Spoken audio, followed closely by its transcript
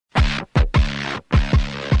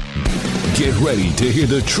Get ready to hear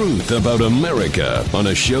the truth about America on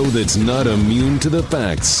a show that's not immune to the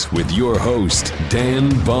facts with your host, Dan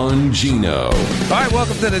Bongino. All right,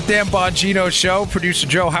 welcome to the Dan Bongino Show. Producer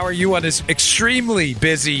Joe, how are you on this extremely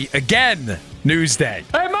busy, again, news day?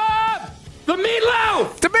 Hey, Mom! The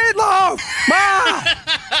meatloaf! The meatloaf! Ma!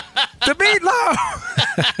 The meatloaf!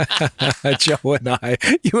 Joe and I,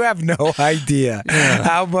 you have no idea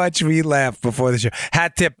how much we laughed before the show.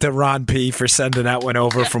 Hat tip to Ron P. for sending that one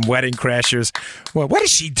over from Wedding Crashers. Well, what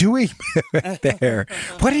is she doing back there?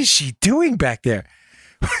 What is she doing back there?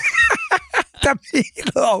 The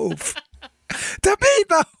meatloaf!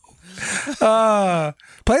 The meatloaf!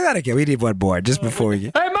 Play that again. We need one more just before we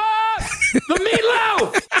get... Hey, Mom! The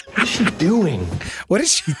meatloaf! What is she doing? What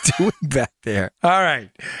is she doing back there? All right.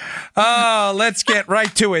 Let's get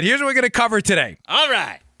right to it. Here's what we're going to cover today. All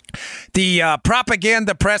right. The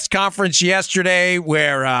propaganda press conference yesterday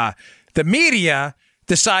where the media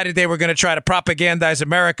decided they were going to try to propagandize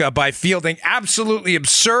America by fielding absolutely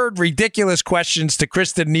absurd, ridiculous questions to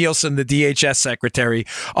Kristen Nielsen, the DHS secretary,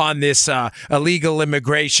 on this illegal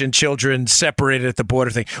immigration, children separated at the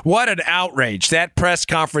border thing. What an outrage. That press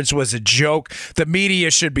conference was a joke. The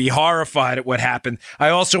media should be horrified at what happened. I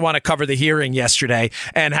also want to cover the hearing yesterday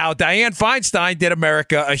and how Dianne Feinstein did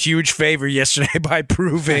America a huge favor yesterday by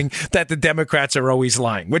proving that the Democrats are always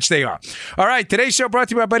lying, which they are. All right, today's show brought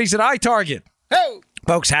to you by buddies at iTarget. Oh.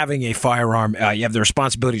 Folks, having a firearm, you have the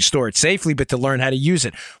responsibility to store it safely, but to learn how to use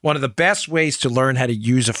it. One of the best ways to learn how to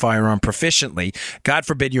use a firearm proficiently, God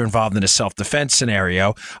forbid you're involved in a self-defense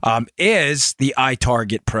scenario, is the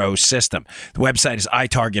iTarget Pro system. The website is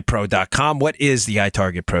itargetpro.com. What is the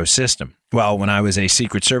iTarget Pro system? Well, when I was a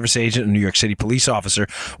Secret Service agent and New York City police officer,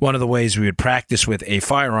 one of the ways we would practice with a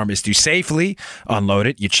firearm is to safely unload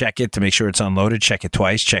it. You check it to make sure it's unloaded, check it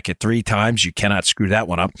twice, check it 3 times. You cannot screw that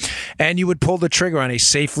one up. And you would pull the trigger on a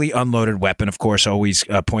safely unloaded weapon, of course, always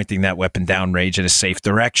pointing that weapon downrange in a safe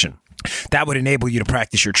direction. That would enable you to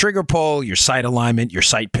practice your trigger pull, your sight alignment, your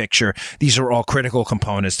sight picture. These are all critical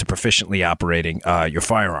components to proficiently operating your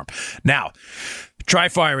firearm. Now, try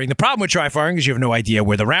firing. The problem with try firing is you have no idea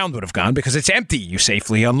where the round would have gone because it's empty. You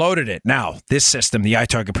safely unloaded it. Now, this system, the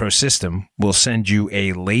iTarget Pro system, will send you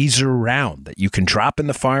a laser round that you can drop in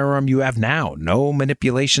the firearm you have now. No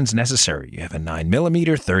manipulations necessary. You have a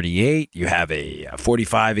 9mm, 38, you have a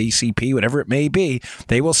 45 ACP, whatever it may be.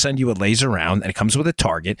 They will send you a laser round, and it comes with a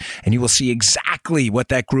target, and you will see exactly what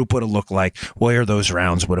that group would have looked like, where those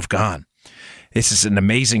rounds would have gone. This is an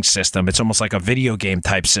amazing system. It's almost like a video game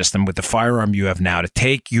type system with the firearm you have now to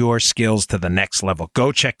take your skills to the next level.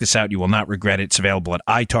 Go check this out. You will not regret it. It's available at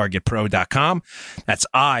itargetpro.com. That's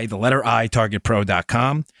the letter I,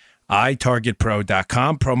 targetpro.com.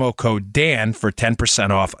 itargetpro.com. Promo code Dan for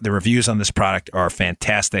 10% off. The reviews on this product are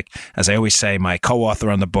fantastic. As I always say, my co-author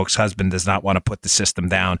on the book's husband does not want to put the system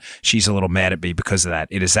down. She's a little mad at me because of that.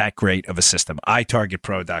 It is that great of a system.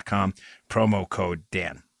 itargetpro.com. Promo code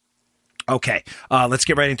Dan. Okay, let's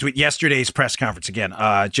get right into it. Yesterday's press conference again,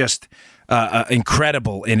 just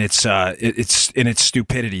incredible in its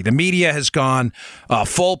stupidity. The media has gone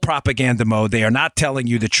full propaganda mode. They are not telling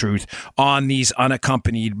you the truth on these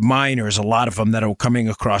unaccompanied minors, a lot of them that are coming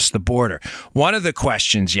across the border. One of the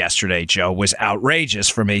questions yesterday, Joe, was outrageous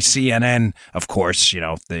from a CNN, of course,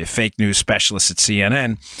 the fake news specialist at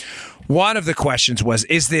CNN. One of the questions was,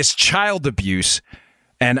 is this child abuse?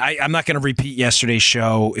 And I'm not going to repeat yesterday's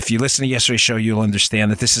show. If you listen to yesterday's show, you'll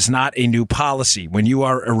understand that this is not a new policy. When you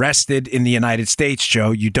are arrested in the United States,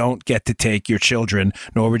 Joe, you don't get to take your children,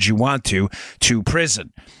 nor would you want to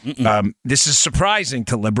prison. This is surprising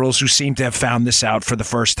to liberals who seem to have found this out for the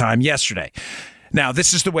first time yesterday. Now,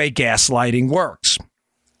 this is the way gaslighting works.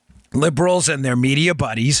 Liberals and their media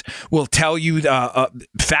buddies will tell you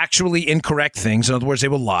factually incorrect things. In other words, they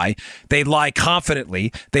will lie. They lie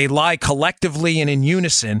confidently. They lie collectively and in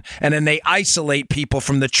unison. And then they isolate people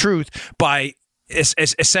from the truth by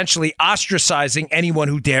essentially ostracizing anyone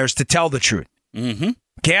who dares to tell the truth. Mm-hmm.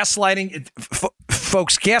 Gaslighting,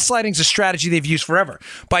 folks, gaslighting is a strategy they've used forever.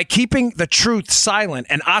 By keeping the truth silent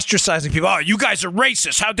and ostracizing people. Oh, you guys are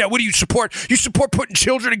racist. How dare, what do you support? You support putting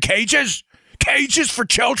children in cages? Cages for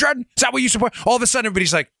children? Is that what you support? All of a sudden,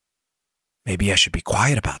 everybody's like, maybe I should be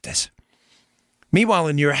quiet about this. Meanwhile,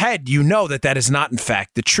 in your head, you know that that is not, in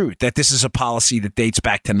fact, the truth, that this is a policy that dates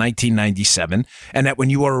back to 1997, and that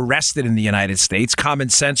when you are arrested in the United States, common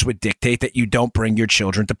sense would dictate that you don't bring your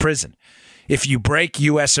children to prison. If you break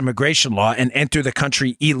U.S. immigration law and enter the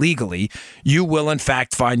country illegally, you will, in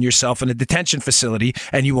fact, find yourself in a detention facility,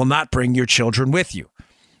 and you will not bring your children with you.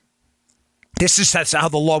 That's how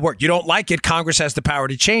the law works. You don't like it, Congress has the power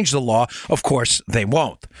to change the law. Of course, they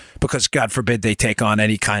won't, because God forbid they take on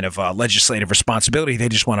any kind of legislative responsibility. They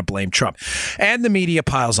just want to blame Trump. And the media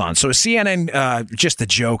piles on. So CNN, just a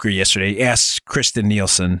joker yesterday, asked Kristen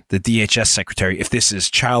Nielsen, the DHS secretary, if this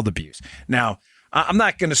is child abuse. Now, I'm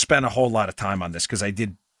not going to spend a whole lot of time on this because I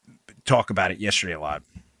did talk about it yesterday a lot.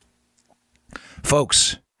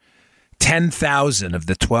 Folks, 10,000 of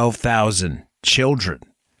the 12,000 children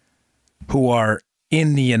who are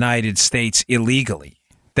in the United States illegally,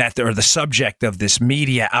 that are the subject of this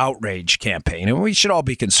media outrage campaign. And we should all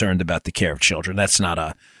be concerned about the care of children. That's not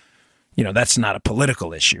a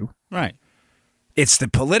political issue. Right. It's the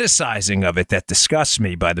politicizing of it that disgusts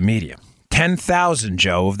me by the media. 10,000,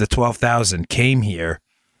 Joe, of the 12,000 came here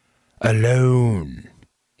alone.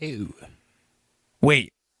 Ew.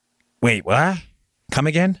 Wait, what? Come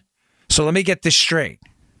again? So let me get this straight.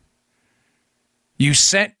 You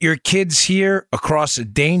sent your kids here across a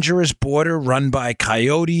dangerous border run by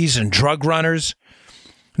coyotes and drug runners,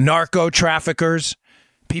 narco traffickers,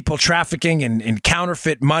 people trafficking in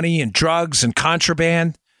counterfeit money and drugs and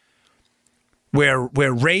contraband, where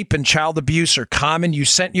rape and child abuse are common. You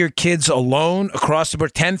sent your kids alone across the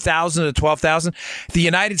border, 10,000 to 12,000. The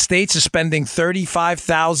United States is spending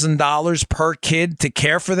 $35,000 per kid to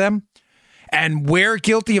care for them. And we're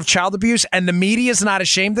guilty of child abuse, and the media is not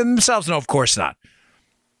ashamed of themselves? No, of course not.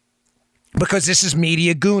 Because this is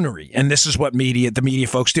media goonery, and this is what the media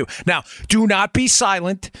folks do. Now, do not be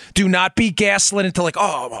silent. Do not be gaslit into like,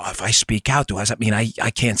 oh, well, if I speak out, does that mean I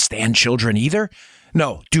can't stand children either?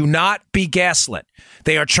 No, do not be gaslit.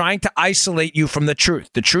 They are trying to isolate you from the truth.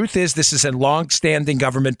 The truth is this is a long-standing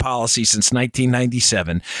government policy since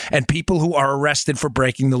 1997, and people who are arrested for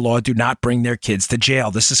breaking the law do not bring their kids to jail.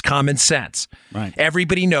 This is common sense. Right.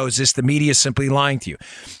 Everybody knows this. The media is simply lying to you.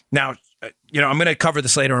 Now, I'm going to cover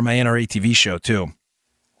this later on my NRA TV show, too.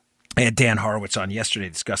 I had Dan Horowitz on yesterday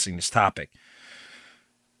discussing this topic.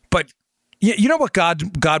 But you know what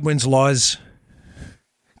Godwin's law is?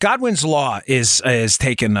 Godwin's law is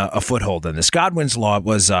taken a foothold in this. Godwin's law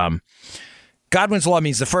means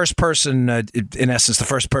the first person, in essence, the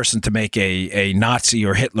first person to make a Nazi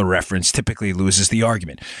or Hitler reference typically loses the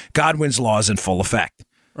argument. Godwin's law is in full effect.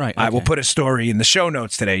 Right. Okay. I will put a story in the show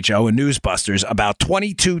notes today, Joe, in Newsbusters. About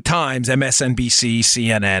 22 times MSNBC,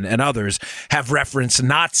 CNN, and others have referenced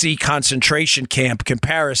Nazi concentration camp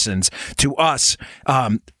comparisons to us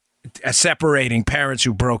separating parents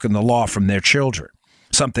who've broken the law from their children.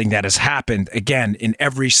 Something that has happened, again, in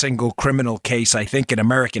every single criminal case, I think, in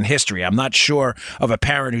American history. I'm not sure of a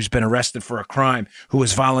parent who's been arrested for a crime who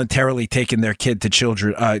has voluntarily taken their kid to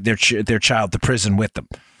children, their child to prison with them.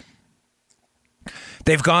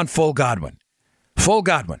 They've gone full Godwin. Full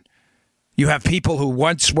Godwin. You have people who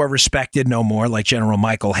once were respected no more, like General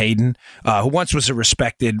Michael Hayden, who once was a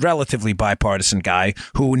respected, relatively bipartisan guy,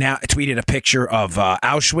 who now tweeted a picture of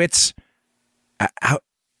Auschwitz.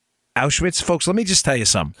 Auschwitz, folks, let me just tell you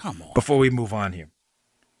something before we move on here.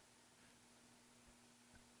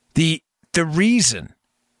 The reason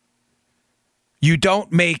you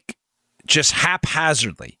don't make just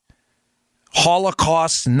haphazardly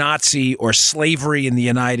Holocaust, Nazi, or slavery in the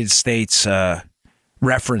United States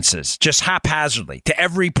references, just haphazardly, to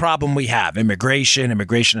every problem we have, immigration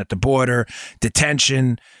at the border,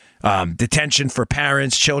 detention for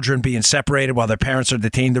parents, children being separated while their parents are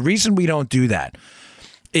detained. The reason we don't do that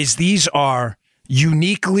is these are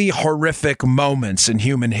uniquely horrific moments in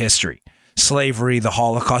human history. Slavery, the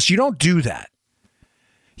Holocaust. You don't do that.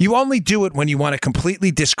 You only do it when you want to completely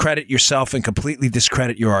discredit yourself and completely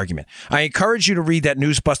discredit your argument. I encourage you to read that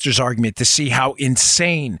Newsbusters argument to see how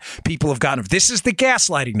insane people have gotten. This is the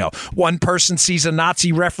gaslighting, though. One person sees a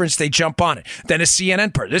Nazi reference, they jump on it. Then a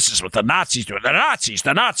CNN person, this is what the Nazis do. The Nazis,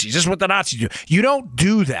 this is what the Nazis do. You don't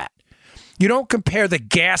do that. You don't compare the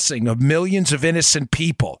gassing of millions of innocent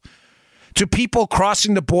people to people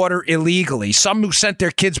crossing the border illegally, some who sent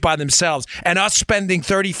their kids by themselves, and us spending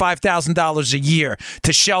 $35,000 a year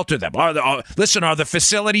to shelter them. Are the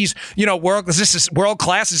facilities, world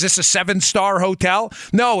class? Is this a 7-star hotel?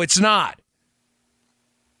 No, it's not.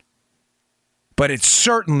 But it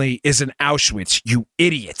certainly isn't Auschwitz, you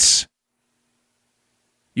idiots.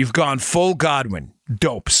 You've gone full Godwin,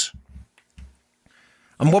 dopes.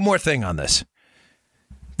 And one more thing on this.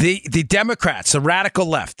 The Democrats, the radical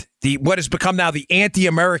left, what has become now the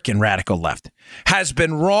anti-American radical left, has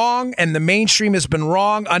been wrong, and the mainstream has been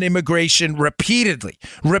wrong on immigration repeatedly.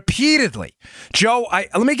 Joe,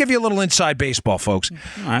 let me give you a little inside baseball, folks.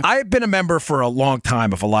 Right. I've been a member for a long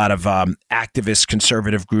time of a lot of activist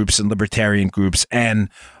conservative groups and libertarian groups, and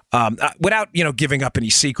without giving up any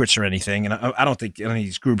secrets or anything, and I don't think any of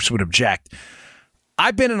these groups would object.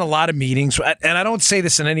 I've been in a lot of meetings, and I don't say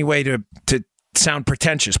this in any way to sound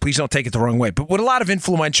pretentious. Please don't take it the wrong way. But with a lot of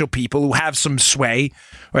influential people who have some sway,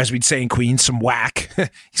 or as we'd say in Queens, some whack.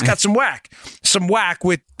 He's got some whack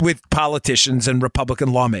with politicians and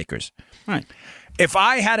Republican lawmakers. Right. If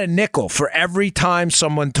I had a nickel for every time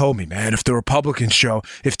someone told me, man, if the Republicans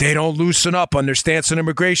if they don't loosen up on their stance on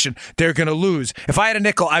immigration, they're going to lose. If I had a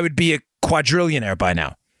nickel, I would be a quadrillionaire by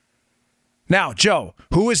now. Now, Joe,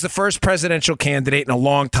 who is the first presidential candidate in a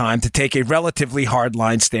long time to take a relatively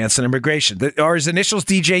hardline stance on immigration? Are his initials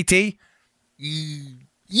DJT?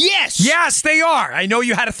 Yes. Yes, they are. I know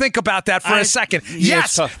you had to think about that for a second.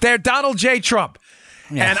 Yes, they're Donald J. Trump.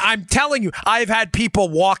 Yeah. And I'm telling you, I've had people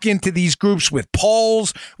walk into these groups with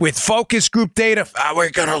polls, with focus group data. We're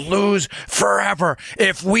going to lose forever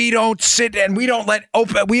if we don't sit and we don't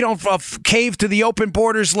cave to the open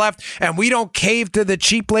borders left, and we don't cave to the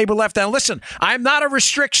cheap labor left. Now, listen, I'm not a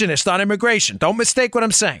restrictionist on immigration. Don't mistake what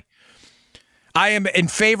I'm saying. I am in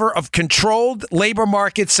favor of controlled, labor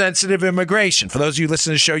market sensitive immigration. For those of you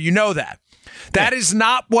listening to the show, you know that. That is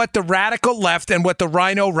not what the radical left and what the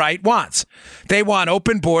rhino right wants. They want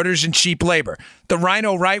open borders and cheap labor. The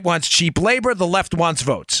rhino right wants cheap labor. The left wants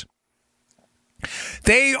votes.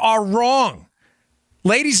 They are wrong.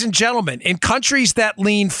 Ladies and gentlemen, in countries that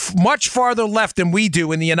lean much farther left than we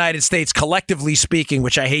do in the United States, collectively speaking,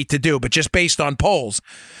 which I hate to do, but just based on polls,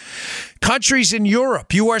 countries in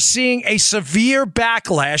Europe, you are seeing a severe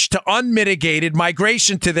backlash to unmitigated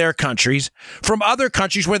migration to their countries from other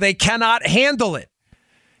countries where they cannot handle it.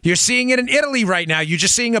 You're seeing it in Italy right now. You're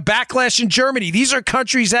just seeing a backlash in Germany. These are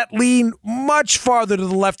countries that lean much farther to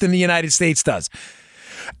the left than the United States does.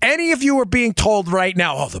 Any of you are being told right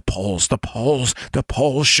now, the polls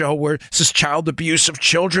show where this is child abuse of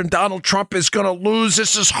children. Donald Trump is going to lose.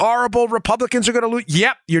 This is horrible. Republicans are going to lose.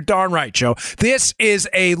 Yep, you're darn right, Joe. This is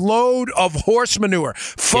a load of horse manure.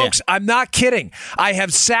 Folks, I'm not kidding. I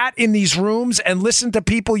have sat in these rooms and listened to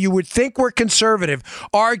people you would think were conservative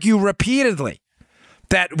argue repeatedly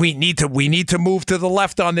that we need to move to the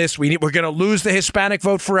left on this. We're going to lose the Hispanic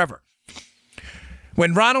vote forever.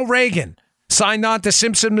 When Ronald Reagan signed on to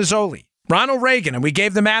Simpson-Mazzoli, Ronald Reagan, and we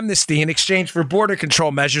gave them amnesty in exchange for border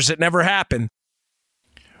control measures that never happened.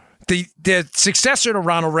 The successor to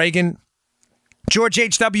Ronald Reagan, George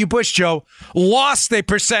H.W. Bush, Joe, lost a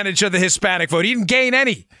percentage of the Hispanic vote. He didn't gain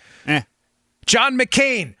any. John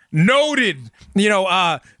McCain, noted,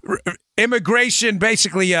 immigration,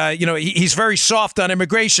 basically, he's very soft on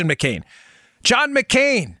immigration, McCain. John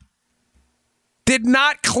McCain did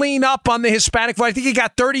not clean up on the Hispanic vote. I think he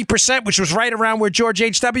got 30%, which was right around where George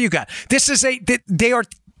H.W. got. They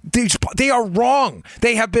are wrong.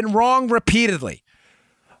 They have been wrong repeatedly.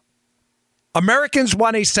 Americans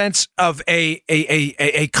want a sense of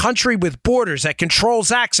a country with borders that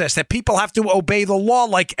controls access, that people have to obey the law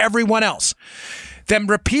like everyone else. Them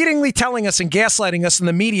repeatedly telling us and gaslighting us in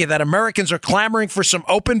the media that Americans are clamoring for some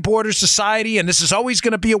open border society, and this is always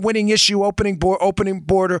going to be a winning issue, open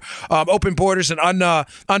borders and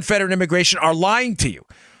unfettered immigration, are lying to you.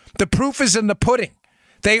 The proof is in the pudding.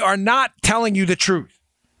 They are not telling you the truth.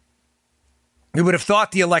 We would have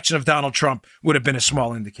thought the election of Donald Trump would have been a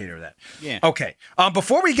small indicator of that. Yeah. Okay.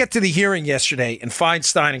 Before we get to the hearing yesterday in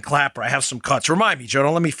Feinstein and Clapper, I have some cuts. Remind me, Joe,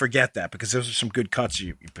 don't let me forget that, because those are some good cuts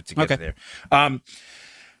you put together there. I've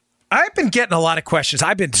been getting a lot of questions.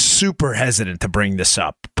 I've been super hesitant to bring this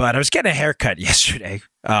up, but I was getting a haircut yesterday,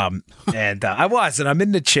 and I'm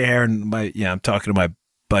in the chair, and I'm talking to my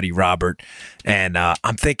buddy Robert, and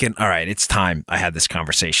I'm thinking, all right, it's time I had this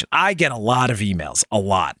conversation. I get a lot of emails,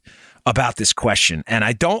 about this question, and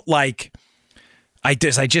I don't like,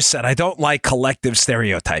 as I just said, I don't like collective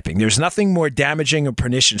stereotyping. There's nothing more damaging or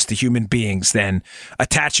pernicious to human beings than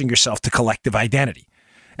attaching yourself to collective identity.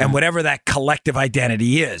 And whatever that collective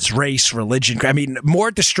identity is, race, religion, more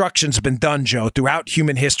destruction's been done, Joe, throughout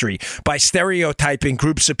human history by stereotyping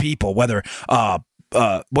groups of people, whether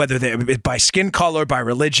they're by skin color, by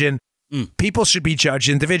religion. People should be judged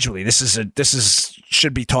individually. This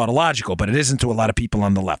should be tautological, but it isn't to a lot of people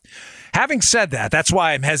on the left. Having said that, that's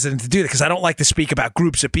why I'm hesitant to do that, because I don't like to speak about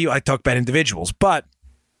groups of people. I talk about individuals. But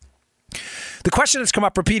the question that's come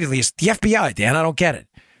up repeatedly is the FBI, Dan. I don't get it.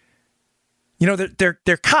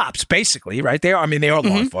 They're cops, basically, right? They are law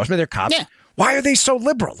enforcement. They're cops. Yeah. Why are they so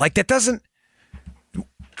liberal? That doesn't.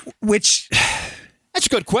 That's a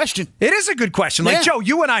good question. It is a good question. Joe,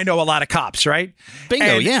 you and I know a lot of cops, right?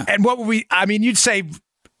 Bingo, yeah. And what would you'd say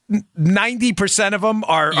 90% of them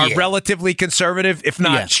are relatively conservative, if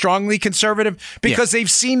not strongly conservative, because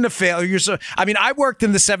they've seen the failures. I mean, I worked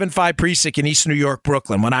in the 7-5 precinct in East New York,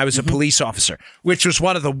 Brooklyn, when I was a police officer, which was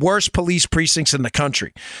one of the worst police precincts in the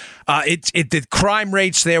country. The crime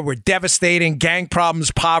rates there were devastating, gang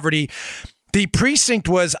problems, poverty. The precinct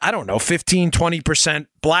was, I don't know, 15, 20%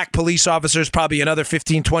 black police officers, probably another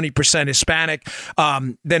 15, 20% Hispanic,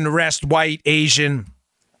 then the rest white, Asian,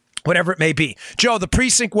 whatever it may be. Joe, the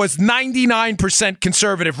precinct was 99%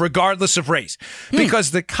 conservative, regardless of race,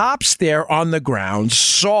 because the cops there on the ground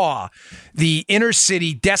saw the inner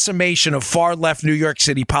city decimation of far left New York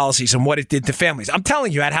City policies and what it did to families. I'm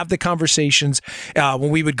telling you, I'd have the conversations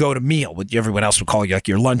when we would go to meal. What everyone else would call you like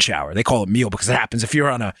your lunch hour. They call it meal because it happens if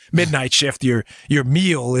you're on a midnight shift. Your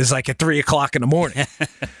meal is like at 3 o'clock in the morning.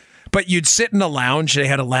 But you'd sit in the lounge. They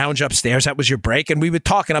had a lounge upstairs. That was your break. And we would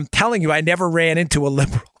talk. And I'm telling you, I never ran into a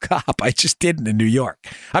liberal cop. I just didn't in New York.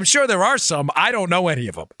 I'm sure there are some. I don't know any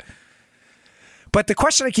of them. But the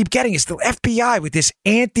question I keep getting is the FBI with this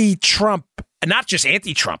anti-Trump, not just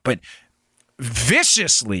anti-Trump, but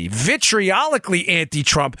viciously, vitriolically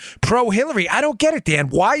anti-Trump, pro-Hillary. I don't get it, Dan.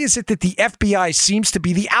 Why is it that the FBI seems to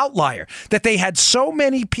be the outlier? That they had so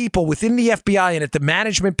many people within the FBI and at the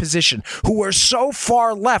management position who are so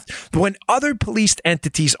far left when other police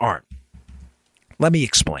entities aren't. Let me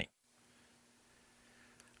explain.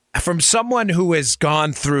 From someone who has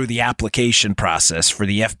gone through the application process for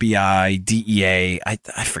the FBI, DEA, I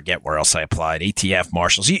forget where else I applied, ATF,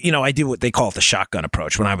 Marshals. You know, I do what they call it the shotgun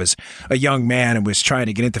approach. When I was a young man and was trying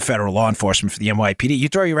to get into federal law enforcement for the NYPD, you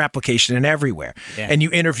throw your application in everywhere. Yeah. And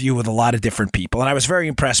you interview with a lot of different people. And I was very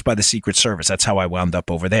impressed by the Secret Service. That's how I wound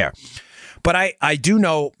up over there. But I do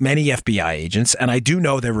know many FBI agents, and I do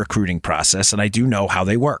know their recruiting process, and I do know how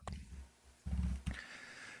they work.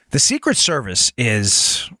 The Secret Service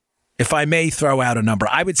is, if I may throw out a number,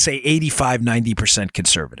 I would say 85, 90%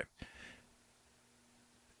 conservative.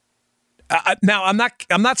 Now, I'm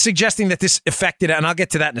not suggesting that this affected, and I'll get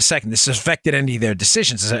to that in a second, this affected any of their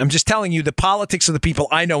decisions. I'm just telling you the politics of the people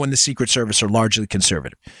I know in the Secret Service are largely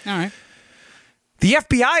conservative. All right. The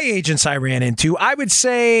FBI agents I ran into, I would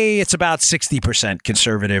say it's about 60%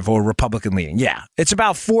 conservative or Republican leaning. Yeah, it's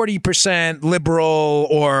about 40% liberal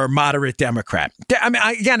or moderate Democrat. I mean,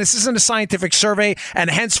 again, this isn't a scientific survey,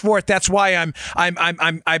 and henceforth, that's why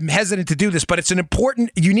I'm hesitant to do this. But it's an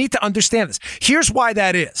important. You need to understand this. Here's why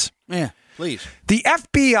that is. Yeah, please. The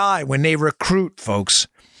FBI, when they recruit folks,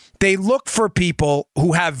 they look for people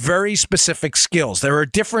who have very specific skills. There are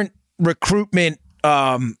different recruitment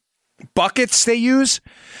buckets they use,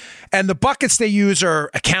 and the buckets they use are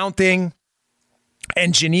accounting,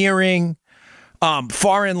 engineering,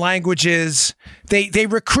 foreign languages. They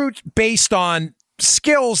recruit based on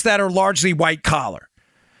skills that are largely white collar.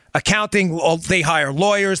 Accounting, they hire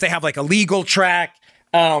lawyers. They have like a legal track.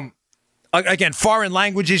 Again, foreign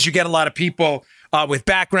languages, you get a lot of people with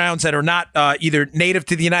backgrounds that are not either native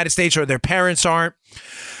to the United States or their parents aren't.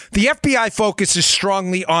 The FBI focuses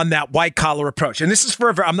strongly on that white-collar approach. And this is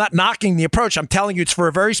I'm not knocking the approach. I'm telling you it's for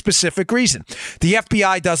a very specific reason. The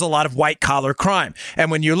FBI does a lot of white-collar crime.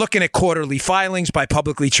 And when you're looking at quarterly filings by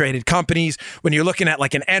publicly traded companies, when you're looking at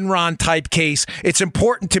like an Enron-type case, it's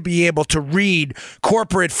important to be able to read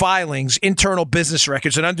corporate filings, internal business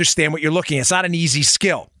records, and understand what you're looking at. It's not an easy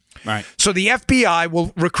skill. Right. So the FBI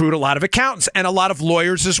will recruit a lot of accountants and a lot of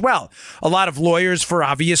lawyers as well. A lot of lawyers for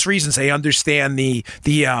obvious reasons. They understand the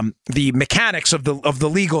mechanics of the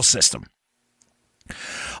legal system.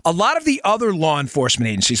 A lot of the other law enforcement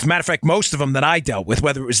agencies, as a matter of fact, most of them that I dealt with,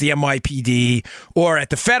 whether it was the NYPD or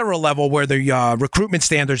at the federal level where the recruitment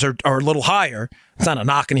standards are a little higher. It's not a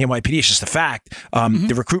knock on the NYPD, it's just a fact.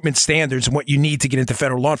 The recruitment standards and what you need to get into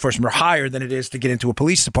federal law enforcement are higher than it is to get into a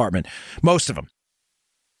police department. Most of them.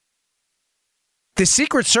 The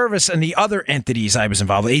Secret Service and the other entities I was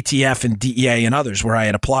involved with, ATF and DEA and others where I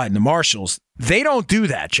had applied, and the Marshals, they don't do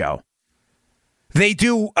that, Joe. They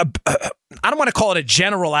do, I don't want to call it a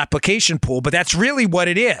general application pool, but that's really what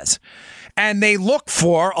it is. And they look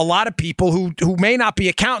for a lot of people who may not be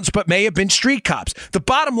accountants, but may have been street cops. The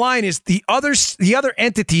bottom line is the other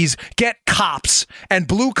entities get cops and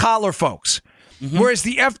blue-collar folks, whereas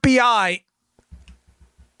the FBI,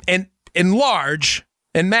 in large,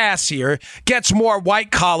 en masse here, gets more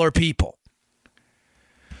white-collar people.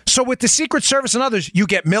 So with the Secret Service and others, you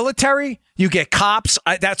get military, you get cops.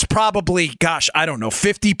 That's probably, I don't know,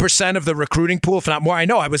 50% of the recruiting pool, if not more. I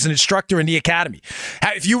know I was an instructor in the academy.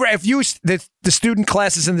 The student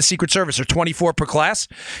classes in the Secret Service are 24 per class.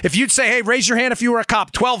 If you'd say, hey, raise your hand if you were a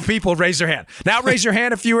cop, 12 people would raise their hand. Now raise your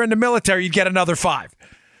hand if you were in the military, you'd get another 5.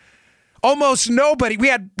 Almost nobody. We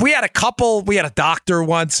had a couple. We had a doctor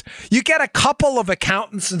once. You get a couple of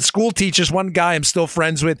accountants and school teachers. One guy I'm still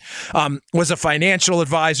friends with was a financial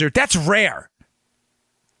advisor. That's rare.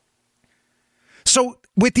 So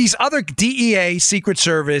with these other DEA, Secret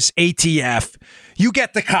Service, ATF, you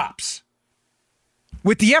get the cops.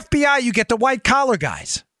 With the FBI, you get the white collar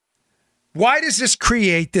guys. Why does this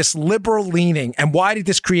create this liberal leaning, and why did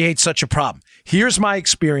this create such a problem? Here's my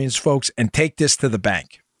experience, folks, and take this to the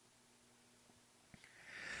bank.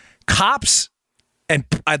 Cops, and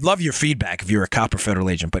I'd love your feedback if you're a cop or federal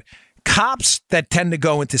agent, but cops that tend to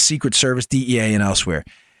go into Secret Service, DEA, and elsewhere,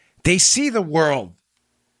 they see the world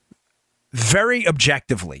very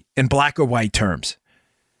objectively in black or white terms.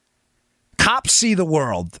 Cops see the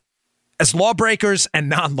world as lawbreakers and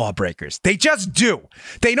non-lawbreakers. They just do.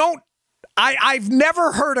 They don't. I've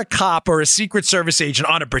never heard a cop or a Secret Service agent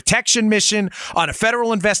on a protection mission, on a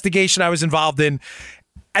federal investigation I was involved in,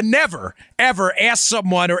 and never, ever ask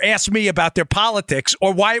someone or ask me about their politics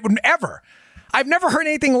or why it would ever. I've never heard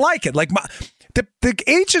anything like it. Like the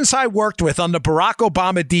agents I worked with on the Barack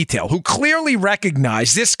Obama detail, who clearly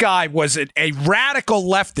recognized this guy was a radical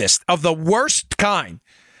leftist of the worst kind.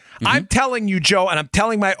 Mm-hmm. I'm telling you, Joe, and I'm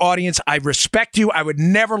telling my audience, I respect you. I would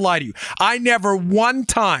never lie to you. I never one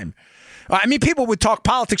time, I mean, people would talk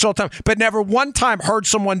politics all the time, but never one time heard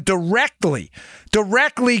someone directly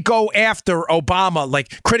go after Obama,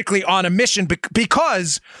 like critically on a mission,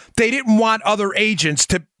 because they didn't want other agents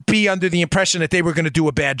to be under the impression that they were going to do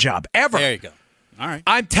a bad job. Ever. There you go. All right.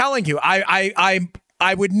 I'm telling you,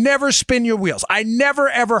 I would never spin your wheels. I never,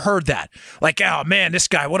 ever heard that. Like, oh, man, this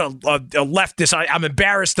guy, what a leftist. I'm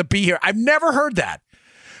embarrassed to be here. I've never heard that.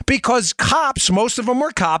 Because cops, most of them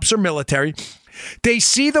were cops or military, they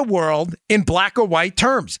see the world in black or white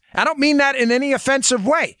terms. I don't mean that in any offensive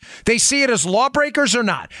way. They see it as lawbreakers or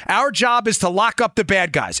not. Our job is to lock up the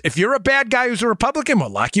bad guys. If you're a bad guy who's a Republican, we'll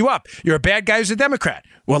lock you up. You're a bad guy who's a Democrat,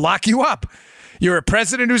 we'll lock you up. You're a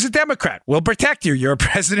president who's a Democrat, we'll protect you. You're a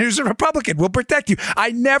president who's a Republican, we'll protect you.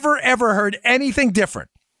 I never, ever heard anything different.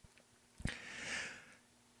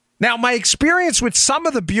 Now, my experience with some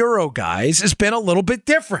of the Bureau guys has been a little bit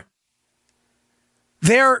different.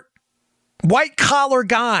 They're white-collar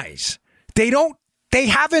guys. They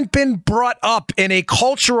haven't been brought up in a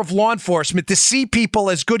culture of law enforcement to see people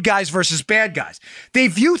as good guys versus bad guys. They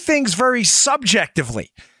view things very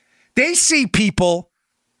subjectively. They see people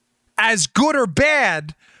as good or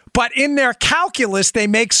bad, but in their calculus, they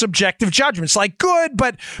make subjective judgments like good,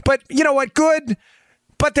 but you know what, good,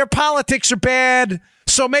 but their politics are bad,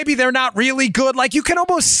 so maybe they're not really good. Like, you can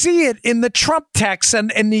almost see it in the Trump text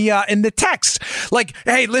and in the text. Like,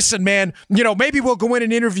 hey, listen, man, maybe we'll go in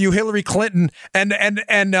and interview Hillary Clinton, and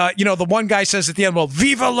the one guy says at the end, well,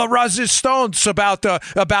 viva la resistance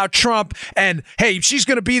about Trump, and hey, she's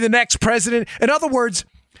going to be the next president. In other words,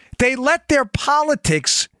 they let their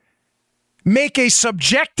politics make a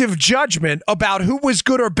subjective judgment about who was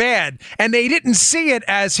good or bad, and they didn't see it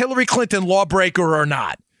as Hillary Clinton lawbreaker or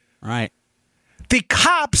not. Right. The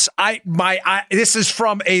cops, this is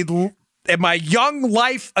from my young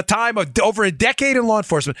life, a time of over a decade in law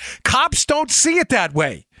enforcement. Cops don't see it that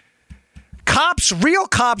way. Real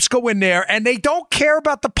cops go in there and they don't care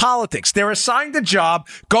about the politics. They're assigned a job.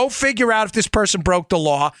 Go figure out if this person broke the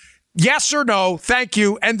law. Yes or no. Thank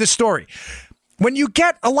you. End the story. When you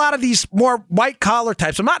get a lot of these more white collar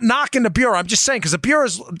types, I'm not knocking the Bureau. I'm just saying, because the Bureau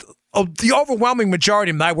is the overwhelming majority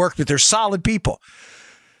of them I worked with. They're solid people.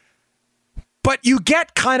 But you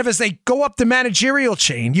get kind of, as they go up the managerial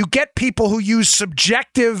chain, you get people who use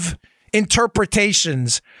subjective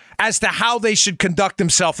interpretations as to how they should conduct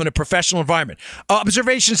themselves in a professional environment.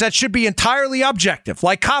 Observations that should be entirely objective,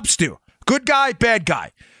 like cops do. Good guy, bad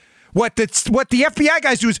guy. What the FBI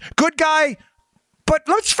guys do is good guy, but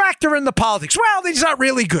let's factor in the politics. Well, he's not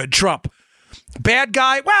really good, Trump. Bad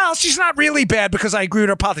guy, well, she's not really bad because I agree with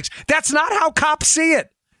her politics. That's not how cops see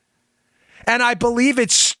it. And I believe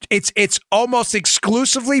it's almost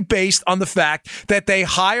exclusively based on the fact that they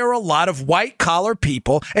hire a lot of white-collar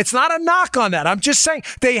people. It's not a knock on that. I'm just saying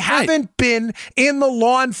they haven't been in the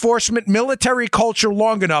law enforcement military culture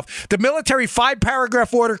long enough. The military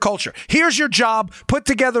 5-paragraph order culture. Here's your job. Put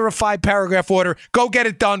together a 5-paragraph order. Go get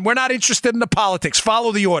it done. We're not interested in the politics.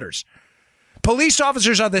 Follow the orders. Police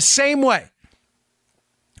officers are the same way.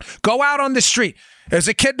 Go out on the street. There's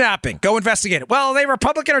a kidnapping. Go investigate it. Well, are they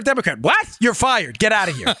Republican or Democrat? What? You're fired. Get out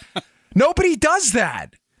of here. Nobody does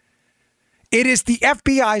that. It is the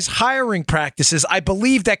FBI's hiring practices, I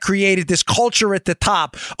believe, that created this culture at the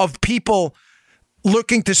top of people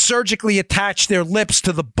looking to surgically attach their lips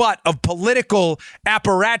to the butt of political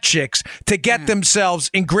apparatchiks to get themselves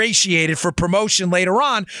ingratiated for promotion later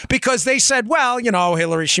on because they said, well,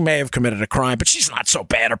 Hillary, she may have committed a crime, but she's not so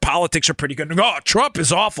bad. Her politics are pretty good. Oh, Trump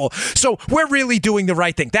is awful. So we're really doing the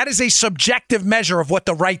right thing. That is a subjective measure of what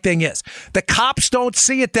the right thing is. The cops don't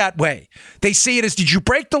see it that way. They see it as, did you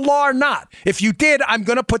break the law or not? If you did, I'm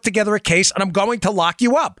going to put together a case and I'm going to lock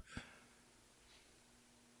you up.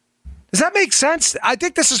 Does that make sense? I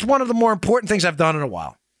think this is one of the more important things I've done in a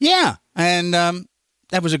while. Yeah, and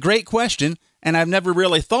that was a great question, and I've never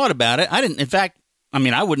really thought about it. I didn't, in fact,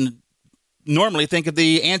 I wouldn't normally think of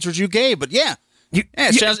the answers you gave, but yeah.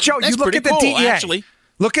 Joe, you look at the cool, DEA. Actually.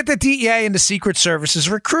 Look at the DEA and the Secret Service's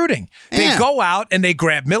recruiting. They go out and they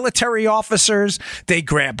grab military officers. They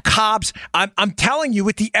grab cops. I'm telling you,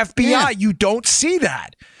 with the FBI, you don't see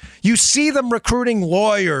that. You see them recruiting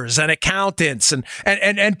lawyers and accountants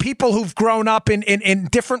and people who've grown up in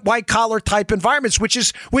different white collar type environments, which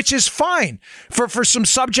is fine for some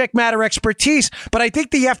subject matter expertise. But I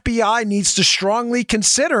think the FBI needs to strongly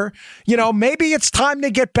consider, maybe it's time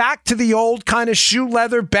to get back to the old kind of shoe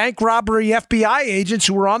leather bank robbery FBI agents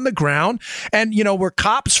who were on the ground and, were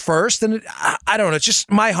cops first. And I don't know, it's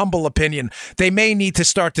just my humble opinion. They may need to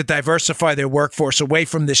start to diversify their workforce away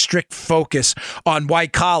from this strict focus on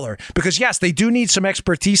white collar. Because, yes, they do need some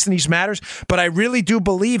expertise in these matters, but I really do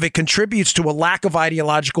believe it contributes to a lack of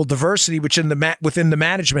ideological diversity within the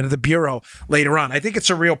management of the Bureau later on. I think it's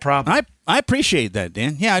a real problem. I appreciate that,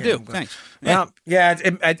 Dan. Yeah, I do. Thanks.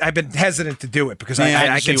 I've been hesitant to do it because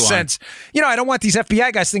I can sense, I don't want these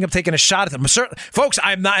FBI guys to think I'm taking a shot at them. Folks,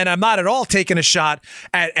 I'm not at all taking a shot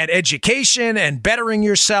at education and bettering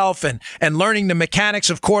yourself and learning the mechanics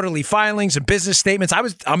of quarterly filings and business statements.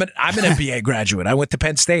 I'm an MBA graduate. I went to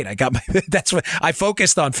Penn State. That's what I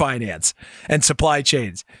focused on, finance and supply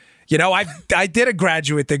chains. I did a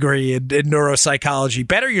graduate degree in neuropsychology.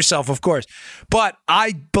 Better yourself, of course. But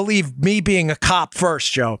I believe me being a cop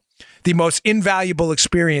first, Joe, the most invaluable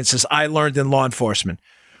experiences I learned in law enforcement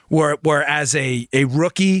were as a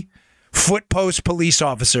rookie foot post police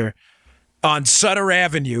officer on Sutter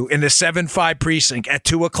Avenue in the 7-5 precinct at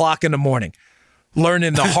 2:00 in the morning.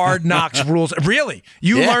 Learning the hard knocks rules. Really,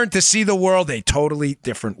 you learn to see the world a totally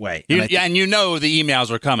different way. And the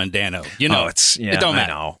emails are coming, Dano. It don't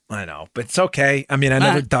matter. I know, but it's okay. I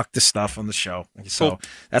never duck the stuff on the show, so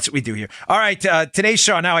that's what we do here. All right, today's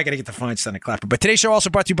show. Now I got to get to Feinstein and Clapper, but today's show also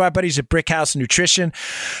brought to you by our buddies at Brickhouse Nutrition.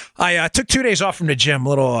 I took 2 days off from the gym,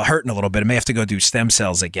 hurting a little bit. I may have to go do stem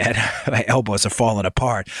cells again. My elbows are falling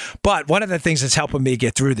apart. But one of the things that's helping me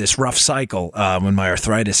get through this rough cycle when my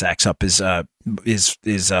arthritis acts up is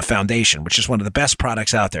Foundation, which is one of the best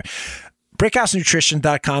products out there.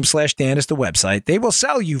 BrickhouseNutrition.com/Dan is the website. They will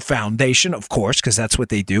sell you Foundation, of course, because that's what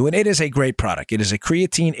they do. And it is a great product. It is a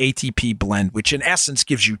creatine ATP blend, which in essence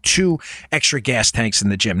gives you 2 extra gas tanks in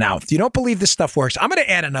the gym. Now, if you don't believe this stuff works, I'm going to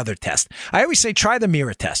add another test. I always say, try the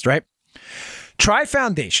mirror test, right? Try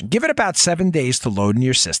Foundation. Give it about 7 days to load in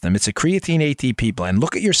your system. It's a creatine ATP blend.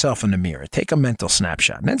 Look at yourself in the mirror. Take a mental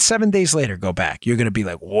snapshot. And then 7 days later, go back. You're going to be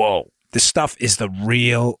like, whoa. This stuff is the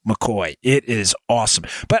real McCoy. It is awesome.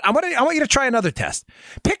 But I want you to try another test.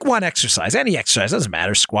 Pick one exercise, any exercise, doesn't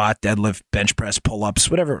matter. Squat, deadlift, bench press,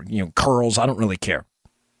 pull-ups, whatever, curls, I don't really care.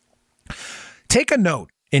 Take a note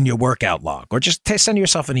in your workout log or just send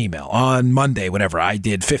yourself an email on Monday, whatever. I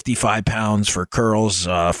did 55 pounds for curls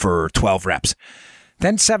for 12 reps.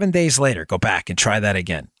 Then 7 days later, go back and try that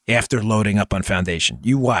again. After loading up on Foundation,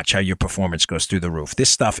 you watch how your performance goes through the roof. This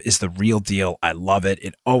stuff is the real deal. I love it.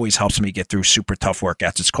 It always helps me get through super tough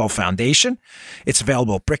workouts. It's called Foundation. It's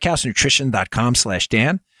available at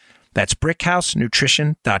BrickhouseNutrition.com/Dan. That's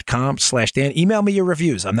BrickhouseNutrition.com/Dan. Email me your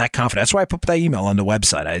reviews. I'm that confident. That's why I put that email on the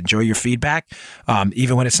website. I enjoy your feedback,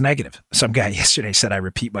 even when it's negative. Some guy yesterday said I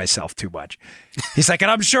repeat myself too much. He's like, and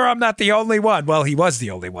I'm sure I'm not the only one. Well, he was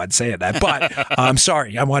the only one saying that. But I'm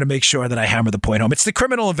sorry. I want to make sure that I hammer the point home. It's the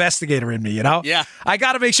criminal investigator in me, Yeah. I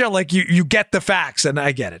got to make sure, you get the facts, and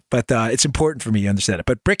I get it. But it's important for me to understand it.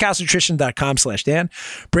 But BrickhouseNutrition.com/Dan.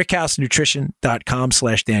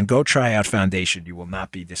 BrickhouseNutrition.com/Dan. Go try out Foundation. You will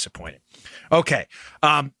not be disappointed. Okay.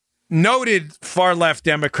 Noted far-left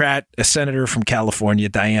Democrat, a senator from California,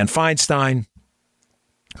 Dianne Feinstein,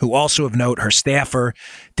 who also of note, her staffer,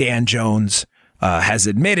 Dan Jones, has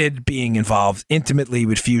admitted being involved intimately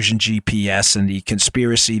with Fusion GPS and the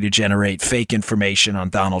conspiracy to generate fake information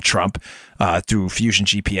on Donald Trump through Fusion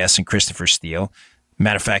GPS and Christopher Steele.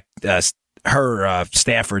 Matter of fact, her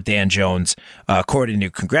staffer, Dan Jones, according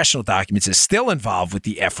to congressional documents, is still involved with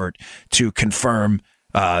the effort to confirm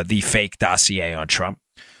the fake dossier on Trump.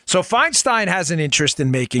 So Feinstein has an interest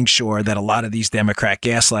in making sure that a lot of these Democrat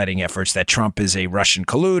gaslighting efforts, that Trump is a Russian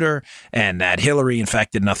colluder and that Hillary, in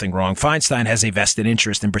fact, did nothing wrong. Feinstein has a vested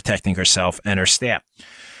interest in protecting herself and her staff.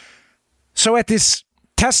 So at this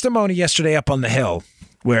testimony yesterday up on the Hill,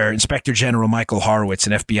 where Inspector General Michael Horowitz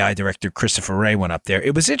and FBI Director Christopher Wray went up there,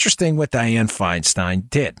 it was interesting what Dianne Feinstein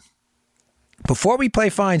did. Before we play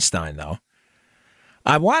Feinstein, though,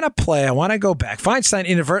 I want to go back. Feinstein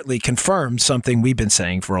inadvertently confirmed something we've been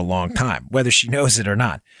saying for a long time, whether she knows it or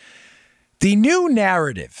not. The new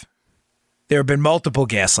narrative, there have been multiple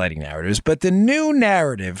gaslighting narratives, but the new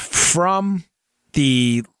narrative from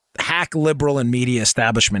the hack liberal and media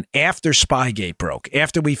establishment after Spygate broke,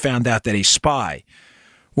 after we found out that a spy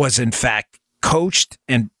was in fact coached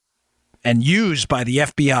and used by the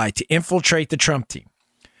FBI to infiltrate the Trump team.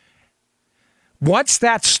 Once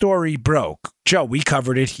that story broke, Joe, we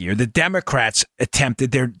covered it here. The Democrats attempted,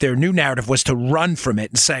 their new narrative was to run from it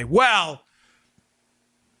and say, well,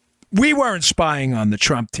 we weren't spying on the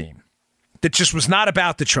Trump team. That just was not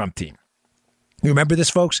about the Trump team. You remember this,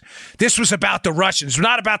 folks? This was about the Russians,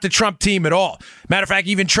 not about the Trump team at all. Matter of fact,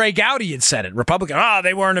 even Trey Gowdy had said it. Republican,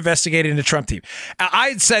 they weren't investigating the Trump team. I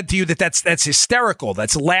had said to you that that's hysterical,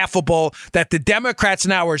 that's laughable, that the Democrats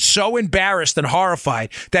now are so embarrassed and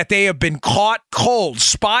horrified that they have been caught cold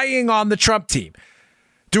spying on the Trump team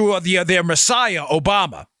through their messiah,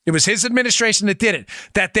 Obama. It was his administration that did it,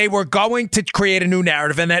 that they were going to create a new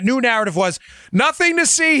narrative. And that new narrative was, nothing to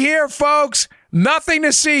see here, folks. Nothing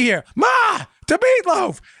to see here. Ma! To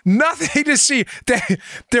Meatloaf. Nothing to see.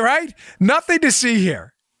 They're right? Nothing to see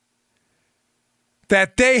here.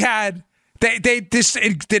 That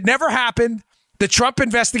it never happened. The Trump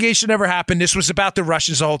investigation never happened. This was about the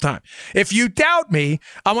Russians the whole time. If you doubt me,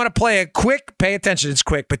 I want to play a quick, pay attention, it's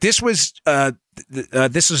quick, but this was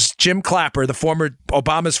Jim Clapper,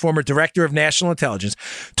 Obama's former director of national intelligence,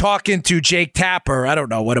 talking to Jake Tapper, I don't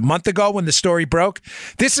know, a month ago when the story broke.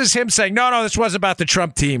 This is him saying, no, this wasn't about the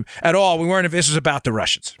Trump team at all. This was about the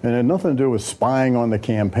Russians. And it had nothing to do with spying on the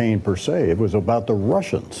campaign per se. It was about the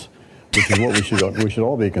Russians, which is what we should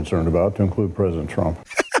all be concerned about, to include President Trump.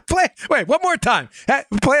 Wait, one more time.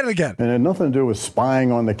 Play it again. And it had nothing to do with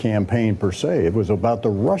spying on the campaign per se. It was about the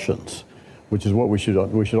Russians, which is what we should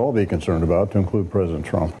all be concerned about, to include President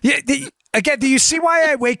Trump. Yeah. Again, do you see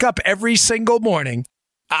why I wake up every single morning?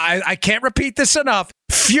 I can't repeat this enough.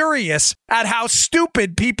 Furious at how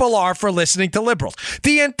stupid people are for listening to liberals.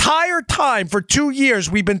 The entire time for 2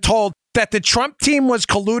 years, we've been told that the Trump team was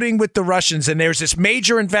colluding with the Russians, and there's this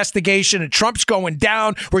major investigation, and Trump's going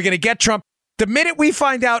down. We're going to get Trump. The minute we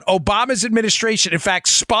find out Obama's administration, in fact,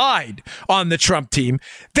 spied on the Trump team,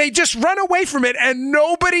 they just run away from it, and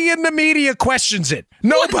nobody in the media questions it.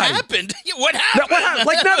 Nobody. What happened? What happened?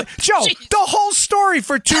 Like, no, Joe, the whole story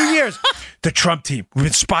for 2 years. The Trump team. We've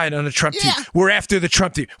been spying on the Trump team. We're after the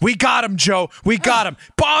Trump team. We got him, Joe. We got him.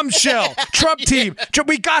 Bombshell. Trump team.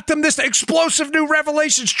 We got them. This explosive new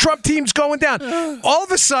revelations. Trump team's going down. All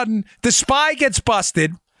of a sudden, the spy gets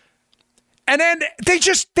busted, and then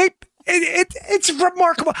it's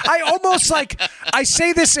remarkable. I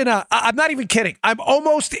say this I'm not even kidding. I'm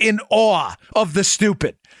almost in awe of the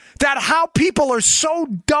stupid. That how people are so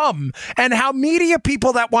dumb, and how media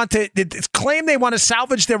people that want to claim they want to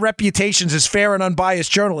salvage their reputations as fair and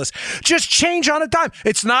unbiased journalists just change on a dime.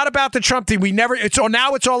 It's not about the Trump team.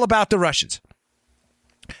 Now it's all about the Russians.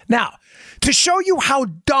 Now, to show you how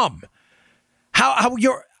dumb, how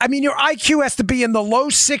your IQ has to be in the low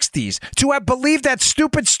 60s to have believed that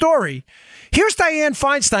stupid story. Here's Dianne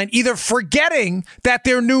Feinstein either forgetting that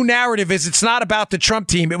their new narrative is it's not about the Trump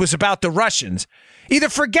team, it was about the Russians. Either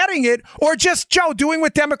forgetting it or just, Joe, doing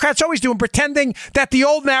what Democrats always do and pretending that the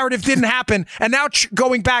old narrative didn't happen and now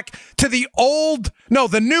going back to the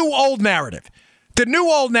new old narrative. The new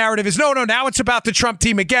old narrative is, now it's about the Trump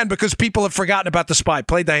team again because people have forgotten about the spy.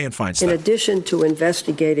 Play Dianne Feinstein. In addition to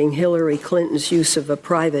investigating Hillary Clinton's use of a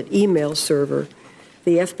private email server,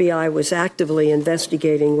 the FBI was actively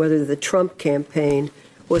investigating whether the Trump campaign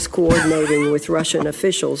was coordinating with Russian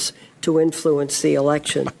officials to influence the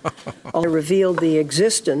election. It revealed the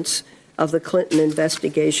existence of the Clinton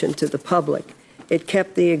investigation to the public. It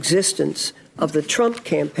kept the existence of the Trump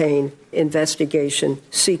campaign investigation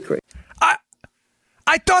secret.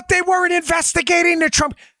 I thought they weren't investigating the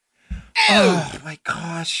Trump. Oh my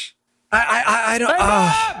gosh! I don't.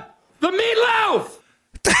 The meatloaf.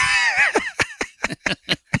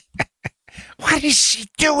 What is she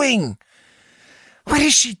doing? What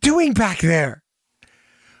is she doing back there?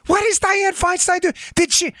 What is Dianne Feinstein doing?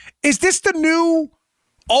 Is this the new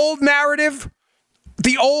old narrative?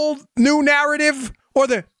 The old new narrative? Or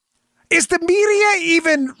Is the media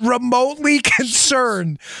even remotely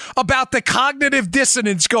concerned about the cognitive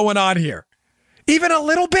dissonance going on here? Even a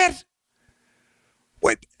little bit?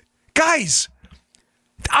 What, guys,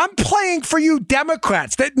 I'm playing for you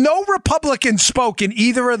Democrats. That no Republican spoke in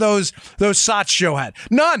either of those SOTs Joe had.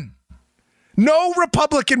 None. No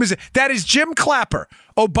Republican was. That is Jim Clapper,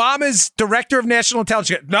 Obama's director of national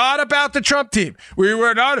intelligence. Not about the Trump team.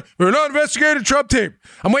 We're not investigating the Trump team.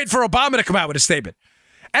 I'm waiting for Obama to come out with a statement.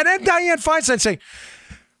 And then Dianne Feinstein saying,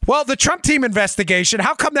 well, the Trump team investigation,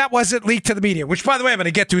 how come that wasn't leaked to the media? Which, by the way, I'm going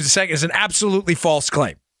to get to in a second, is an absolutely false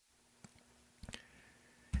claim.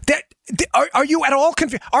 Are you at all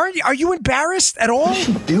confused? Are you embarrassed at all? What is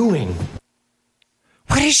she doing?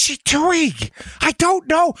 What is she doing? I don't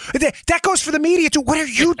know. That goes for the media, too. What are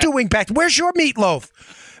you doing back there? Where's your meatloaf?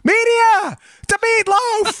 Media! The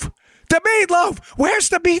meatloaf! The meatloaf! Where's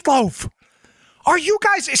the meatloaf? Are you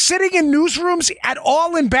guys sitting in newsrooms at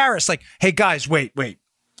all embarrassed? Like, hey, guys, wait.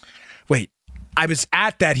 I was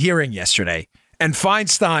at that hearing yesterday, and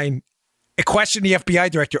Feinstein questioned the FBI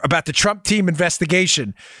director about the Trump team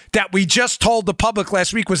investigation that we just told the public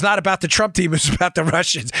last week was not about the Trump team, it was about the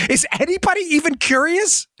Russians. Is anybody even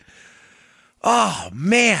curious? Oh,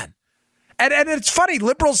 man. And it's funny,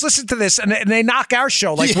 liberals listen to this and they knock our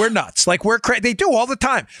show like we're nuts, like we're crazy. They do all the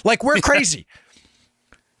time, like we're crazy.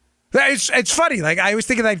 It's funny. Like I always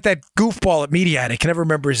think of that goofball at Mediaite. I can never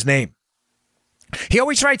remember his name. He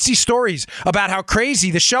always writes these stories about how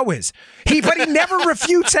crazy the show is. But he never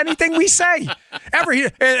refutes anything we say. Ever.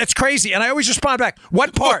 It's crazy. And I always respond back.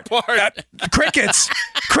 What part? Crickets.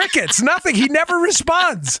 Nothing. He never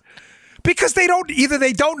responds. Because they don't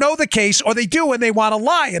know the case or they do and they want to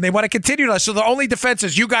lie and they want to continue to lie. So the only defense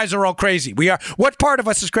is you guys are all crazy. We are. What part of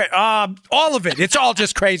us is crazy? All of it. It's all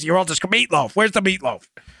just crazy. You're all just meatloaf. Where's the meatloaf?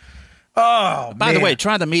 Oh, By the way,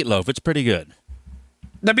 try the meatloaf. It's pretty good.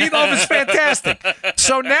 The meatloaf is fantastic.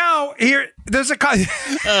 So now there's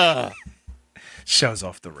a show's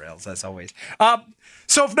off the rails as always.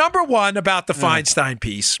 So number one about the Feinstein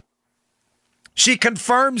piece, she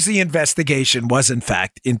confirms the investigation was in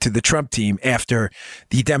fact into the Trump team after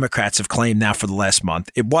the Democrats have claimed now for the last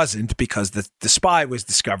month it wasn't because the spy was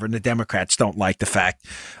discovered. And the Democrats don't like the fact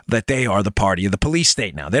that they are the party of the police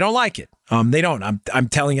state now. They don't like it. They don't.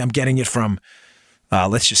 I'm getting it from.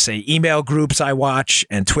 Let's just say email groups I watch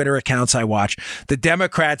and Twitter accounts I watch. The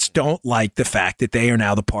Democrats don't like the fact that they are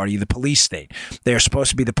now the party of the police state. They're supposed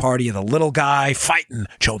to be the party of the little guy fighting,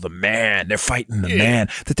 Joe the man. They're fighting the man.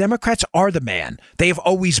 The Democrats are the man. They have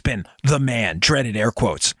always been the man, dreaded air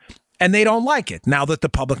quotes. And they don't like it now that the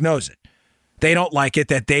public knows it. They don't like it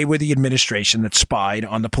that they were the administration that spied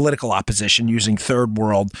on the political opposition using third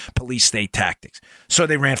world police state tactics. So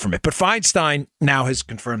they ran from it. But Feinstein now has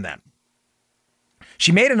confirmed that.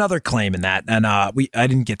 She made another claim in that, and I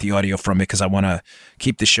didn't get the audio from it because I want to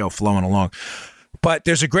keep the show flowing along. But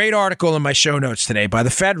there's a great article in my show notes today by The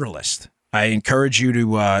Federalist. I encourage you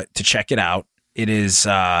to check it out. It's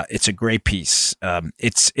a great piece.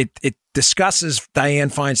 It discusses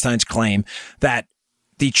Dianne Feinstein's claim that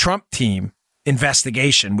the Trump team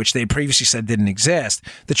investigation, which they previously said didn't exist,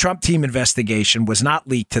 the Trump team investigation was not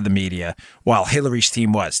leaked to the media while Hillary's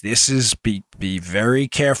team was. This is be very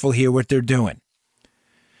careful here what they're doing.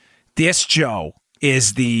 This, Joe,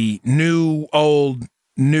 is the new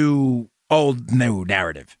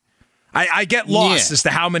narrative. I get lost as to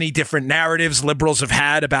how many different narratives liberals have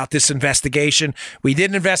had about this investigation. We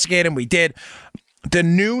didn't investigate him. We did. The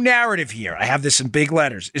new narrative here, I have this in big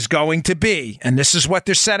letters, is going to be, and this is what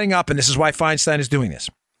they're setting up, and this is why Feinstein is doing this.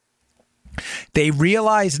 They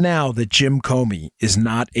realize now that Jim Comey is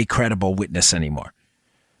not a credible witness anymore.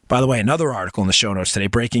 By the way, another article in the show notes today,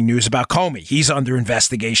 breaking news about Comey. He's under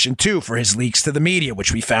investigation, too, for his leaks to the media,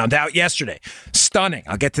 which we found out yesterday. Stunning.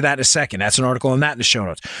 I'll get to that in a second. That's an article on that in the show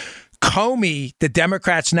notes. Comey, the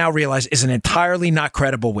Democrats now realize, is an entirely not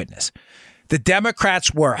credible witness. The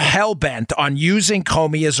Democrats were hell-bent on using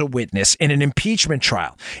Comey as a witness in an impeachment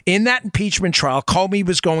trial. In that impeachment trial, Comey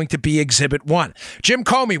was going to be Exhibit 1. Jim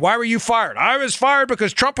Comey, why were you fired? I was fired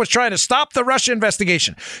because Trump was trying to stop the Russia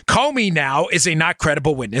investigation. Comey now is a not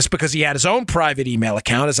credible witness because he had his own private email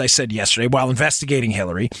account, as I said yesterday, while investigating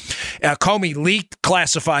Hillary. Comey leaked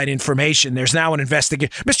classified information. There's now an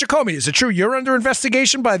investigation. Mr. Comey, is it true you're under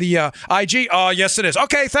investigation by the IG? Oh, yes, it is.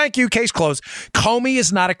 Okay, thank you. Case closed. Comey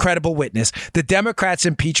is not a credible witness. The Democrats'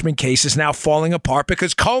 impeachment case is now falling apart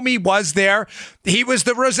because Comey was there. He was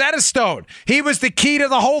the Rosetta Stone. He was the key to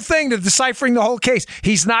the whole thing, to deciphering the whole case.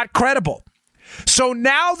 He's not credible. So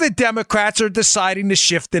now the Democrats are deciding to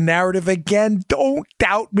shift the narrative again. Don't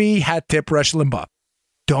doubt me, hat tip Rush Limbaugh.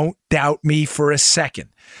 Don't doubt me for a second.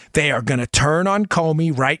 They are going to turn on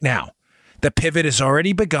Comey right now. The pivot has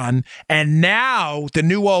already begun, and now the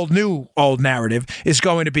new old narrative is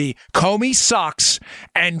going to be Comey sucks,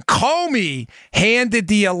 and Comey handed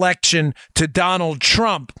the election to Donald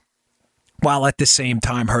Trump while at the same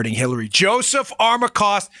time hurting Hillary. Joseph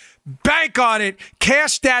Armacost, bank on it.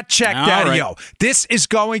 Cash that check, Daddy-o. Right. This is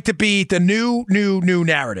going to be the new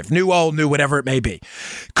narrative. New, old, new, whatever it may be.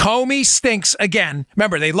 Comey stinks again.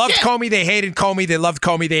 Remember, they loved Comey. They hated Comey. They loved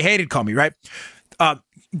Comey. They hated Comey, right?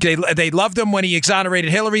 They loved him when he exonerated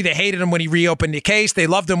Hillary. They hated him when he reopened the case. They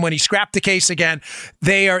loved him when he scrapped the case again.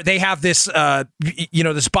 They have this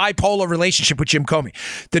this bipolar relationship with Jim Comey.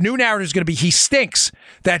 The new narrative is going to be he stinks,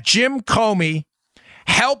 that Jim Comey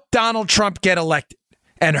helped Donald Trump get elected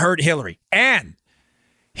and hurt Hillary. And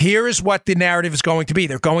here is what the narrative is going to be.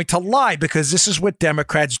 They're going to lie because this is what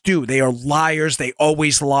Democrats do. They are liars. They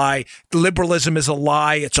always lie. Liberalism is a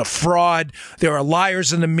lie. It's a fraud. There are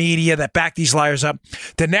liars in the media that back these liars up.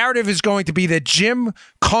 The narrative is going to be that Jim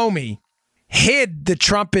Comey hid the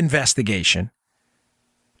Trump investigation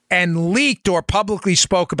and leaked or publicly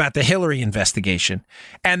spoke about the Hillary investigation.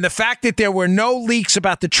 And the fact that there were no leaks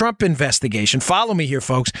about the Trump investigation, follow me here,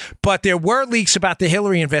 folks, but there were leaks about the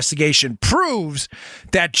Hillary investigation proves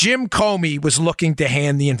that Jim Comey was looking to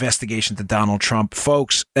hand the investigation to Donald Trump.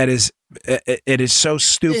 Folks, it is so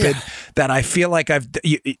stupid that I feel like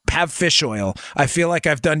you have fish oil. I feel like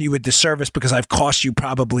I've done you a disservice because I've cost you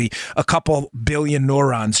probably a couple billion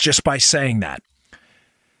neurons just by saying that.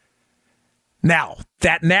 Now,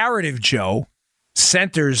 that narrative, Joe,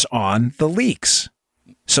 centers on the leaks.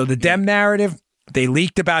 So the Dem narrative, they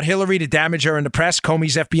leaked about Hillary to damage her in the press.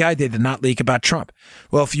 Comey's FBI, they did not leak about Trump.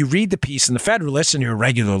 Well, if you read the piece in The Federalist and you're a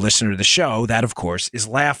regular listener to the show, that, of course, is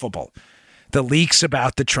laughable. The leaks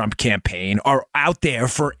about the Trump campaign are out there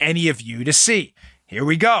for any of you to see. Here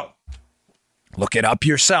we go. Look it up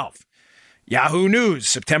yourself. Yahoo News,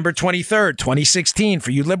 September 23rd, 2016,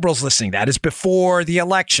 for you liberals listening. That is before the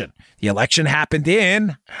election. The election happened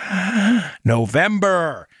in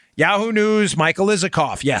November. Yahoo News, Michael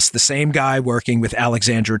Isikoff. Yes, the same guy working with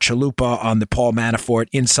Alexandra Chalupa on the Paul Manafort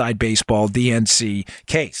Inside Baseball DNC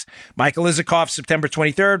case. Michael Isikoff, September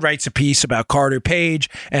 23rd, writes a piece about Carter Page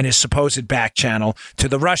and his supposed back channel to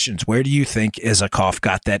the Russians. Where do you think Isikoff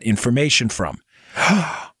got that information from?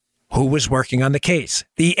 Who was working on the case?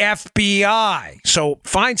 The FBI. So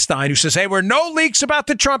Feinstein, who says, hey, there were no leaks about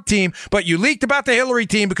the Trump team, but you leaked about the Hillary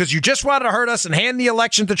team because you just wanted to hurt us and hand the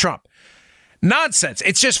election to Trump. Nonsense.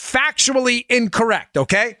 It's just factually incorrect,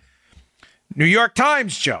 okay? New York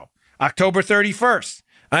Times, Joe, October 31st.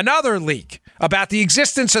 Another leak about the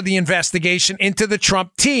existence of the investigation into the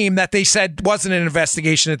Trump team that they said wasn't an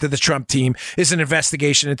investigation into the Trump team, is an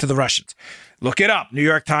investigation into the Russians. Look it up. New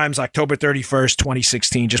York Times, October 31st,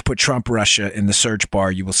 2016. Just put Trump Russia in the search bar.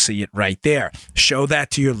 You will see it right there. Show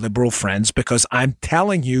that to your liberal friends because I'm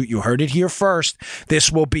telling you, you heard it here first.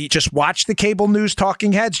 This will be, just watch the cable news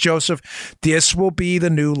talking heads, Joseph. This will be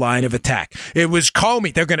the new line of attack. It was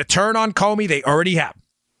Comey. They're going to turn on Comey. They already have.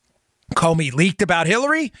 Comey leaked about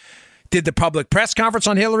Hillary, did the public press conference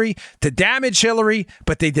on Hillary to damage Hillary,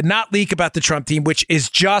 but they did not leak about the Trump team, which is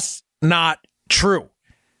just not true.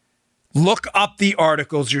 Look up the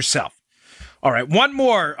articles yourself. All right, one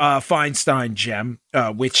more Feinstein gem,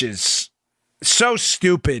 which is so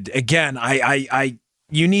stupid. Again,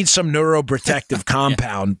 you need some neuroprotective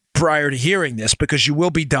compound prior to hearing this because you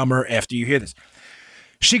will be dumber after you hear this.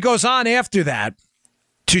 She goes on after that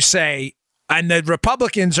to say, and the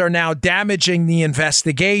Republicans are now damaging the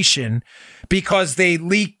investigation because they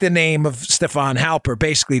leaked the name of Stefan Halper,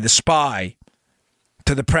 basically the spy,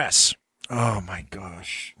 to the press. Oh, my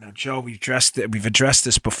gosh. Now, Joe, we've addressed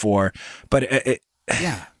this before, but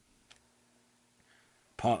yeah.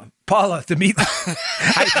 Paula, to me,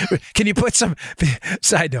 can you put some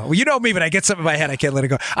side note? Well, you know me, when I get something in my head, I can't let it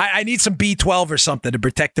go. I need some B12 or something to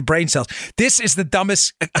protect the brain cells. This is the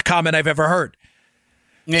dumbest comment I've ever heard.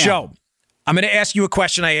 Yeah. Joe, I'm going to ask you a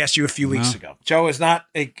question I asked you a few weeks ago. Joe is not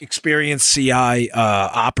an experienced CI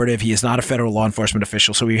operative. He is not a federal law enforcement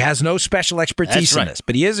official, so he has no special expertise in this,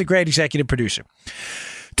 but he is a great executive producer.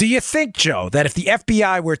 Do you think, Joe, that if the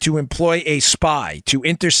FBI were to employ a spy to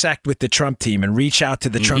intersect with the Trump team and reach out to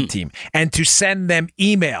the Trump team and to send them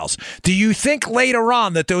emails, do you think later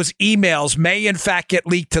on that those emails may in fact get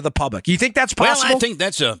leaked to the public? You think that's possible? Well, I think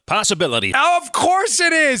that's a possibility. Of course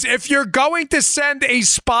it is. If you're going to send a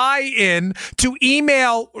spy in to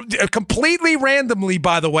email completely randomly,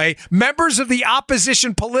 by the way, members of the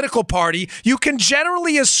opposition political party, you can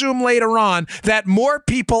generally assume later on that more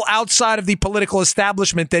people outside of the political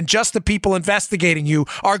establishment than just the people investigating you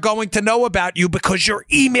are going to know about you because you're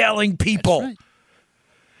emailing people. Right.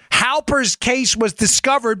 Halper's case was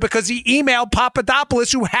discovered because he emailed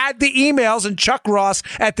Papadopoulos, who had the emails, and Chuck Ross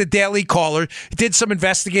at the Daily Caller did some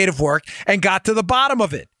investigative work and got to the bottom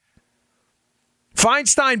of it.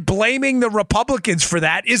 Feinstein blaming the Republicans for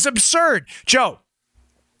that is absurd. Joe,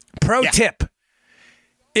 pro tip.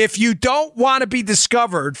 If you don't want to be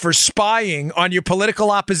discovered for spying on your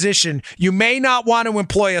political opposition, you may not want to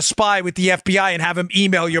employ a spy with the FBI and have him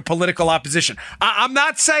email your political opposition. I'm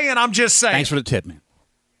not saying, I'm just saying. Thanks for the tip, man.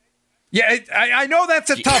 Yeah, I know that's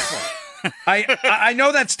a tough one. I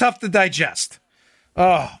know that's tough to digest.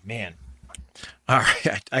 Oh, man. All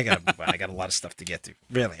right, I got to move on. I got a lot of stuff to get to.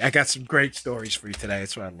 Really, I got some great stories for you today.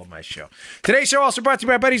 That's why I love my show. Today's show also brought to you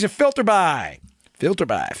by our buddies at Filter By. Filter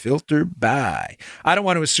By. I don't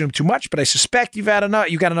want to assume too much, but I suspect you've got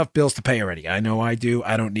enough bills to pay already. I know I do.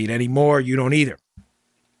 I don't need any more. You don't either.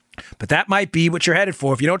 But that might be what you're headed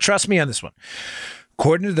for if you don't trust me on this one.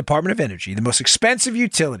 According to the Department of Energy, the most expensive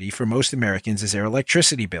utility for most Americans is their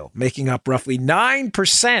electricity bill, making up roughly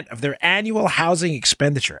 9% of their annual housing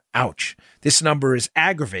expenditure. Ouch. This number is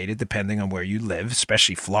aggravated depending on where you live,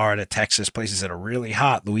 especially Florida, Texas, places that are really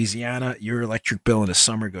hot. Louisiana, your electric bill in the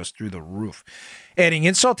summer goes through the roof. Adding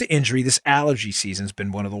insult to injury, this allergy season's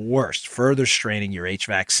been one of the worst, further straining your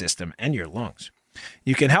HVAC system and your lungs.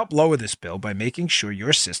 You can help lower this bill by making sure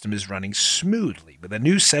your system is running smoothly with a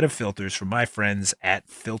new set of filters from my friends at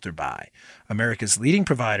FilterBuy, America's leading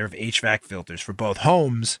provider of HVAC filters for both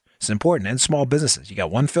homes, it's important, and small businesses. You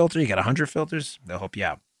got one filter, you got 100 filters, they'll help you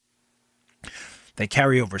out. They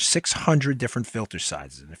carry over 600 different filter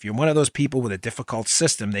sizes, and if you're one of those people with a difficult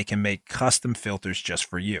system, they can make custom filters just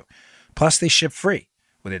for you. Plus, they ship free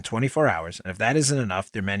within 24 hours, and if that isn't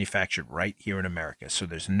enough, they're manufactured right here in America, so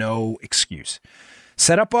there's no excuse.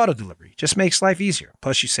 Set up auto delivery. Just makes life easier.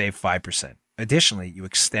 Plus, you save 5%. Additionally, you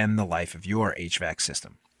extend the life of your HVAC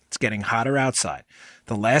system. It's getting hotter outside.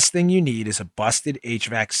 The last thing you need is a busted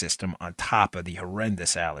HVAC system on top of the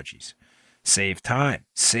horrendous allergies. Save time,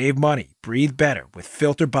 save money, breathe better with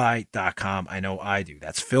FilterBuy.com. I know I do.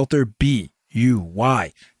 That's FilterBuy.com.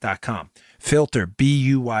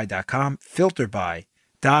 FilterBuy.com. FilterBuy.com.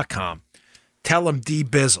 Tell them D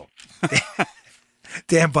Bizzle.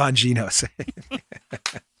 Dan Bongino said.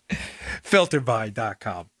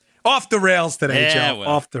 FilterBuy.com. Off the rails today, Joe. Well.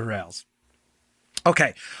 Off the rails.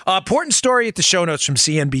 Okay. Important story at the show notes from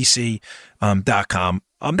CNBC.com.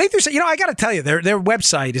 I got to tell you, their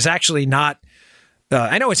website is actually not.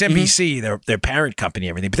 I know it's NBC, their parent company,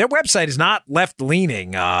 everything, but their website is not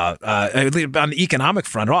left-leaning on the economic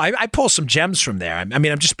front at all. I pull some gems from there. I mean,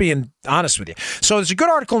 I'm just being honest with you. So there's a good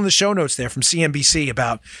article in the show notes there from CNBC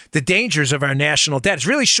about the dangers of our national debt. It's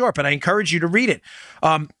really short, but I encourage you to read it.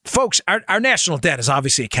 Folks, our national debt is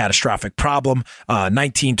obviously a catastrophic problem,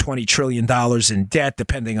 $19, $20 trillion in debt,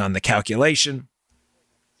 depending on the calculation.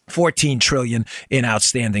 $14 trillion in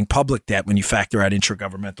outstanding public debt when you factor out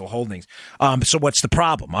intragovernmental holdings. So what's the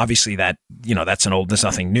problem? Obviously that's there's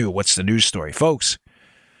nothing new. What's the news story? Folks,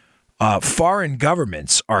 foreign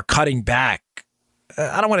governments are cutting back,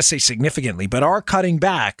 I don't want to say significantly, but are cutting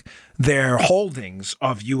back their holdings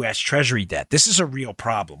of U.S. Treasury debt. This is a real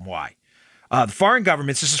problem. Why? The foreign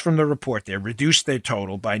governments, this is from the report there, reduced their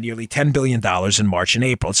total by nearly $10 billion in March and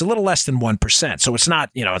April. It's a little less than 1%. So it's not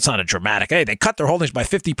a dramatic, hey, they cut their holdings by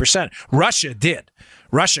 50%. Russia did.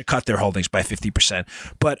 Russia cut their holdings by 50%.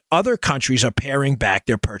 But other countries are paring back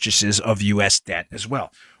their purchases of U.S. debt as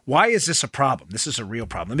well. Why is this a problem? This is a real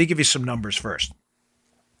problem. Let me give you some numbers first.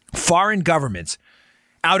 Foreign governments,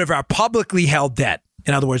 out of our publicly held debt,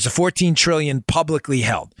 in other words, the $14 trillion publicly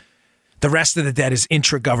held, the rest of the debt is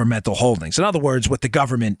intragovernmental holdings. In other words, what the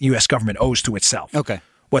government, U.S. government, owes to itself. Okay.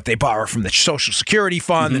 What they borrow from the Social Security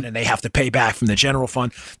Fund, and then they have to pay back from the general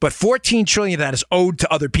fund. But $14 trillion of that is owed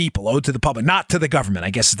to other people, owed to the public, not to the government,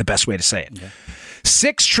 I guess is the best way to say it. Okay.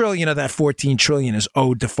 $6 trillion of that $14 trillion is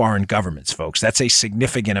owed to foreign governments, folks. That's a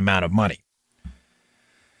significant amount of money.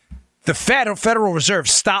 The Federal Reserve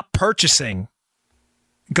stopped purchasing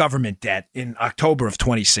government debt in October of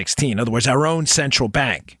 2016. In other words, our own central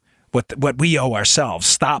bank, what we owe ourselves,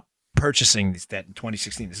 stop purchasing this debt in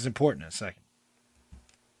 2016. This is important in a second.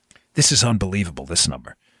 This is unbelievable, this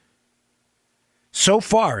number. So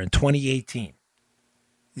far in 2018,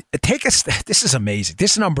 this is amazing.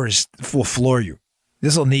 This number will floor you.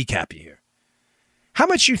 This will kneecap you here. How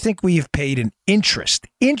much you think we have paid in interest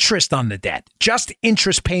on the debt, just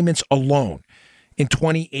interest payments alone in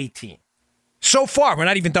 2018? So far, we're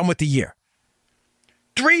not even done with the year.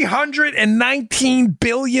 $319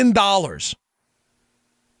 billion. The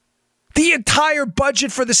entire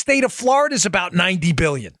budget for the state of Florida is about $90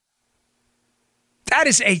 billion. That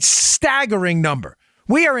is a staggering number.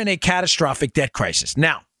 We are in a catastrophic debt crisis.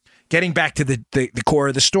 Now, getting back to the core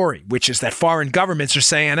of the story, which is that foreign governments are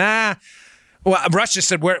saying, Russia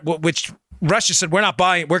said we're not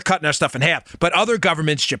buying, we're cutting our stuff in half. But other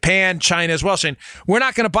governments, Japan, China as well, saying we're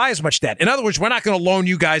not going to buy as much debt. In other words, we're not going to loan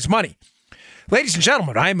you guys money. Ladies and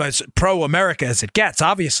gentlemen, I'm as pro-America as it gets,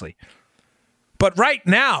 obviously. But right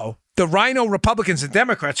now, the Rhino Republicans and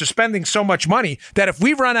Democrats are spending so much money that if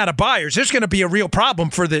we run out of buyers, there's going to be a real problem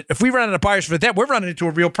if we run out of buyers for the debt, we're running into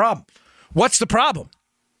a real problem. What's the problem?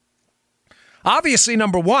 Obviously,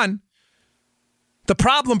 number one, the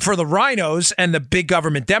problem for the rhinos and the big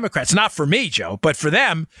government Democrats, not for me, Joe, but for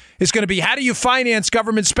them, is going to be how do you finance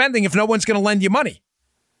government spending if no one's going to lend you money?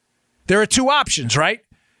 There are two options, right?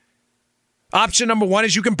 Option number one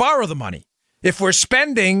is you can borrow the money. If we're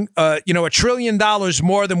spending, $1 trillion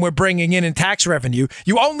more than we're bringing in tax revenue,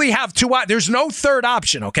 you only have two. There's no third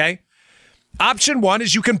option, okay? Option one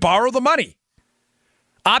is you can borrow the money.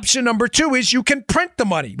 Option number two is you can print the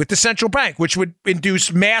money with the central bank, which would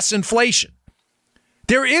induce mass inflation.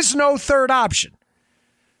 There is no third option.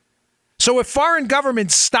 So if foreign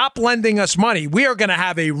governments stop lending us money, we are going to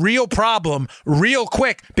have a real problem real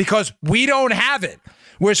quick because we don't have it.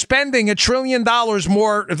 We're spending $1 trillion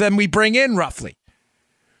more than we bring in, roughly,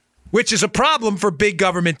 which is a problem for big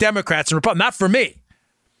government Democrats and Republicans, not for me.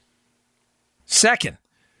 Second,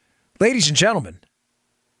 ladies and gentlemen,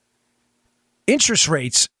 interest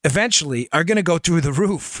rates eventually are going to go through the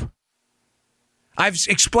roof. I've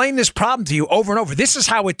explained this problem to you over and over. This is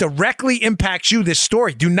how it directly impacts you, this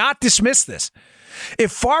story. Do not dismiss this.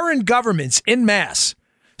 If foreign governments en masse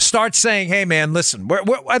start saying, hey, man, listen,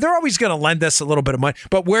 they're always going to lend us a little bit of money,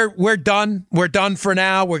 but we're done. We're done for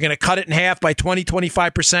now. We're going to cut it in half by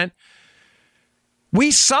 25%.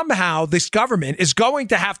 This government is going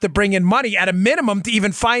to have to bring in money at a minimum to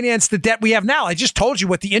even finance the debt we have now. I just told you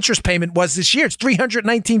what the interest payment was this year. It's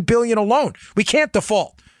 $319 billion alone. We can't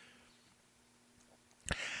default.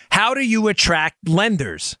 How do you attract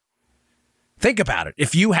lenders? Think about it.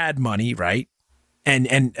 If you had money, right?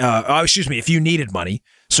 If you needed money,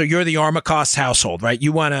 so you're the Armacost household, right?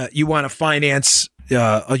 You want to finance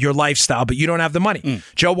your lifestyle, but you don't have the money.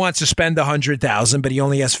 Joe wants to spend $100,000, but he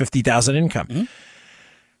only has $50,000 income.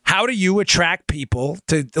 How do you attract people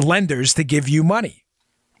to lenders to give you money?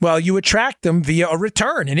 Well, you attract them via a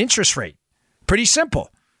return, an interest rate. Pretty simple.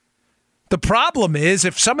 The problem is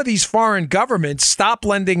if some of these foreign governments stop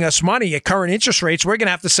lending us money at current interest rates, we're going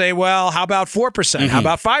to have to say, well, how about 4%? How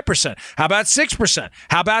about 5%? How about 6%?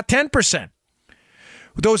 How about 10%?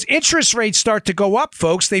 Those interest rates start to go up,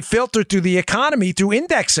 folks. They filter through the economy through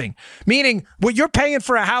indexing, meaning what you're paying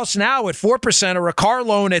for a house now at 4% or a car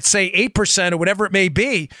loan at, say, 8% or whatever it may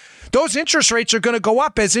be, those interest rates are going to go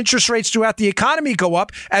up as interest rates throughout the economy go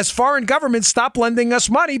up as foreign governments stop lending us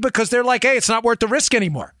money because they're like, hey, it's not worth the risk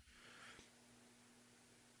anymore.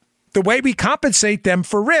 The way we compensate them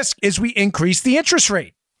for risk is we increase the interest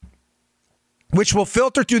rate, which will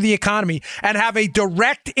filter through the economy and have a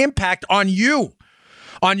direct impact on you,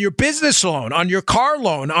 on your business loan, on your car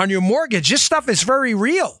loan, on your mortgage. This stuff is very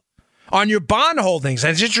real. On your bond holdings,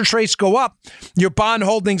 as interest rates go up, your bond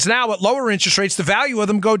holdings now at lower interest rates, the value of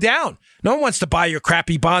them go down. No one wants to buy your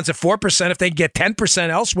crappy bonds at 4% if they can get 10%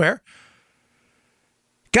 elsewhere.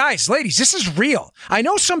 Guys, ladies, this is real. I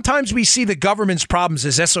know sometimes we see the government's problems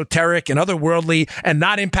as esoteric and otherworldly and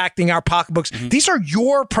not impacting our pocketbooks. These are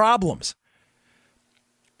your problems.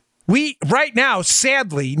 We, right now,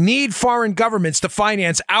 sadly, need foreign governments to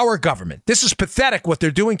finance our government. This is pathetic what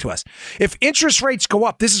they're doing to us. If interest rates go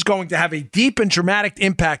up, this is going to have a deep and dramatic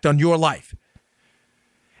impact on your life.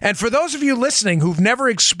 And for those of you listening who've never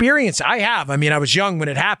experienced, I have. I mean, I was young when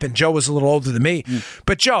it happened. Joe was a little older than me.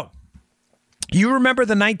 But Joe, you remember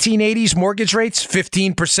the 1980s mortgage rates?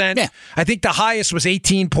 15%? Yeah. I think the highest was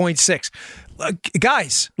 18.6.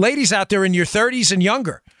 Guys, ladies out there in your 30s and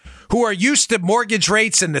younger who are used to mortgage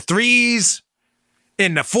rates in the 3s,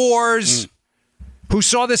 in the 4s, who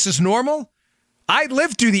saw this as normal. I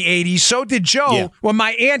lived through the 80s. So did Joe. Yeah. When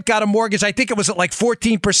my aunt got a mortgage, I think it was at like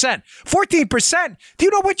 14%. 14%? Do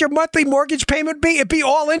you know what your monthly mortgage payment would be? It'd be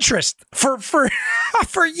all interest for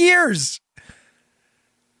for years.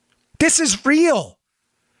 This is real.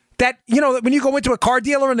 That, when you go into a car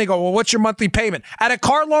dealer and they go, well, what's your monthly payment? At a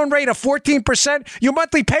car loan rate of 14%, your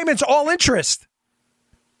monthly payment's all interest.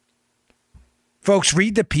 Folks,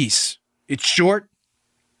 read the piece. It's short,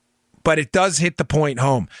 but it does hit the point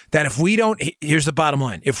home that if we don't, here's the bottom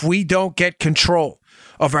line, if we don't get control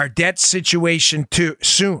of our debt situation too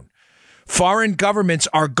soon, foreign governments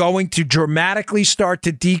are going to dramatically start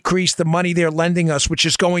to decrease the money they're lending us, which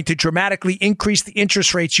is going to dramatically increase the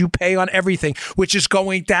interest rates you pay on everything, which is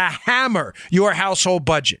going to hammer your household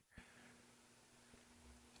budget.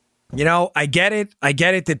 You know, I get it. I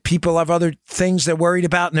get it that people have other things they're worried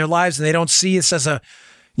about in their lives and they don't see this as a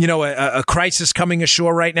crisis coming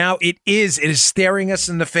ashore right now. It is staring us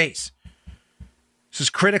in the face. This is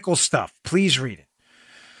critical stuff. Please read it.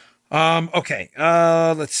 Okay.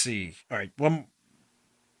 Let's see. All right.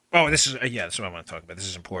 This is that's what I want to talk about. This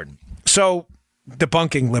is important. So,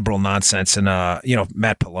 debunking liberal nonsense, and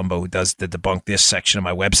Matt Palumbo, who does the debunk this section of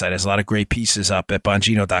my website, has a lot of great pieces up at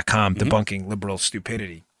Bongino.com debunking liberal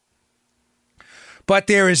stupidity. But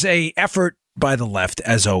there is a effort by the left,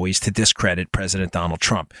 as always, to discredit President Donald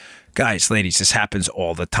Trump. Guys, ladies, this happens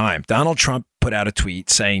all the time. Donald Trump put out a tweet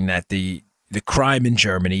saying that the crime in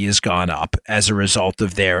Germany has gone up as a result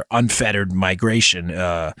of their unfettered migration,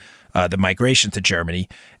 the migration to Germany.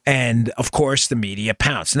 And, of course, the media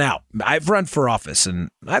pounced. Now, I've run for office, and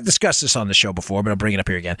I've discussed this on the show before, but I'll bring it up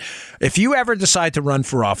here again. If you ever decide to run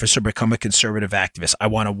for office or become a conservative activist, I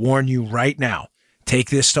want to warn you right now, take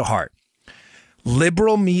this to heart.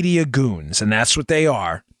 Liberal media goons, and that's what they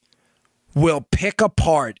are, will pick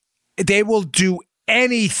apart. They will do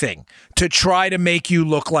anything to try to make you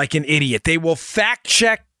look like an idiot. They will fact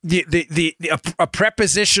check a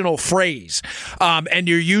prepositional phrase and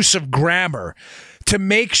your use of grammar to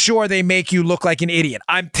make sure they make you look like an idiot.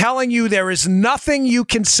 I'm telling you, there is nothing you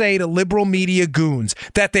can say to liberal media goons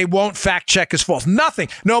that they won't fact check as false. Nothing,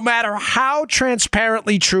 no matter how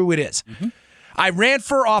transparently true it is. Mm-hmm. I ran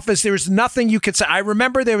for office. There was nothing you could say. I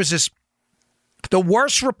remember there was the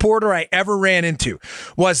worst reporter I ever ran into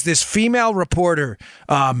was this female reporter.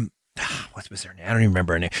 What was her name? I don't even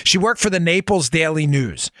remember her name. She worked for the Naples Daily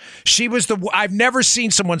News. She was I've never seen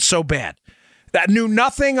someone so bad. That knew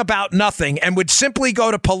nothing about nothing and would simply go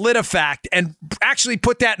to PolitiFact and actually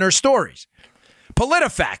put that in her stories.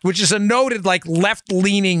 PolitiFact, which is a noted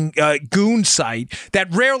left-leaning goon site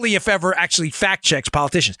that rarely, if ever, actually fact-checks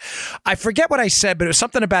politicians. I forget what I said, but it was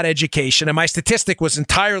something about education, and my statistic was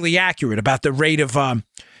entirely accurate about the rate of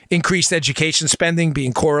increased education spending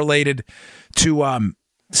being correlated to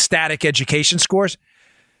static education scores.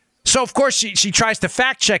 So, of course, she tries to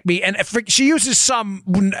fact-check me, and she uses some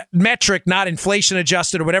metric, not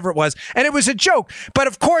inflation-adjusted or whatever it was, and it was a joke. But,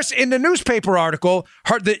 of course, in the newspaper article,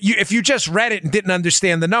 if you just read it and didn't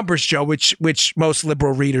understand the numbers, Joe, which most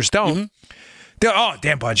liberal readers don't,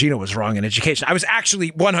 Dan Bongino was wrong in education. I was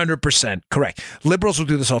actually 100% correct. Liberals will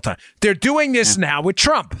do this all the time. They're doing this now with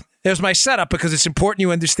Trump. There's my setup because it's important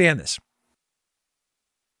you understand this.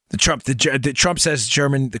 Trump says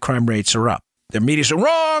the crime rates are up. Their media said,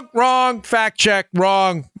 wrong, fact check,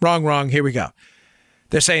 wrong. Here we go.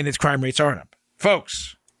 They're saying that crime rates aren't up.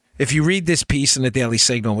 Folks, if you read this piece in the Daily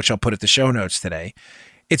Signal, which I'll put at the show notes today,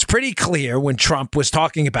 it's pretty clear when Trump was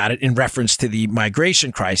talking about it in reference to the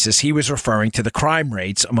migration crisis, he was referring to the crime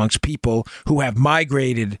rates amongst people who have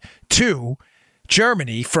migrated to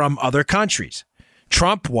Germany from other countries.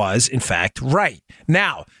 Trump was, in fact, right.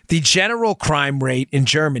 Now, the general crime rate in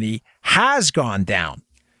Germany has gone down.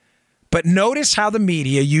 But notice how the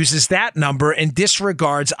media uses that number and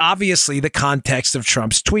disregards, obviously, the context of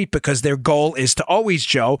Trump's tweet because their goal is to always,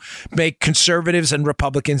 Joe, make conservatives and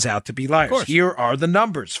Republicans out to be liars. Here are the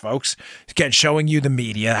numbers, folks. Again, showing you the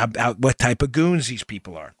media about what type of goons these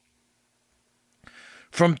people are.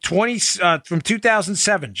 From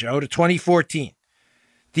 2007, Joe, to 2014,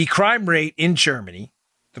 the crime rate in Germany,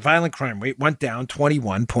 the violent crime rate, went down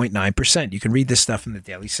 21.9%. You can read this stuff in the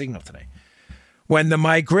Daily Signal today. When the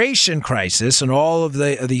migration crisis and all of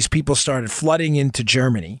these people started flooding into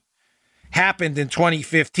Germany happened in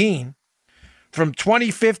 2015, from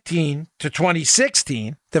 2015 to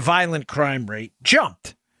 2016, the violent crime rate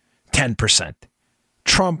jumped 10%.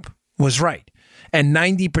 Trump was right. And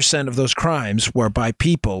 90% of those crimes were by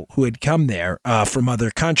people who had come there from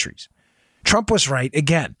other countries. Trump was right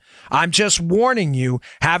again. I'm just warning you,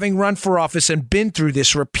 having run for office and been through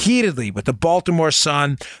this repeatedly with the Baltimore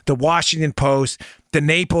Sun, the Washington Post, the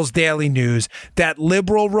Naples Daily News, that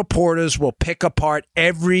liberal reporters will pick apart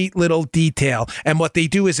every little detail. And what they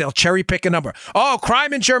do is they'll cherry pick a number. Oh,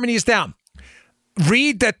 crime in Germany is down.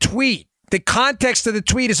 Read the tweet. The context of the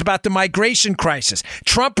tweet is about the migration crisis.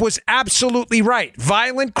 Trump was absolutely right.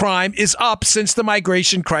 Violent crime is up since the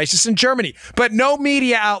migration crisis in Germany. But no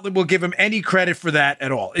media outlet will give him any credit for that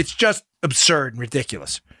at all. It's just absurd and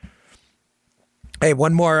ridiculous. Hey,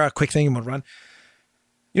 one more quick thing and we'll run.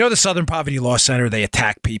 You know the Southern Poverty Law Center, they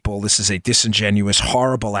attack people. This is a disingenuous,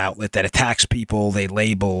 horrible outlet that attacks people. They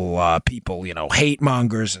label people, hate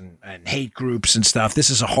mongers and hate groups and stuff. This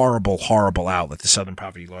is a horrible, horrible outlet, the Southern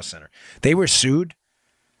Poverty Law Center. They were sued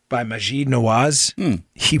by Majid Nawaz.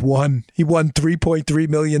 He won $3.3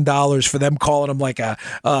 million for them calling him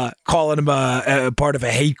a part of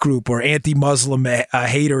a hate group or anti-Muslim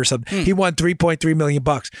hater or something. He won $3.3 million.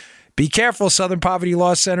 Be careful, Southern Poverty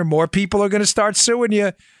Law Center. More people are going to start suing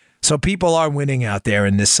you. So people are winning out there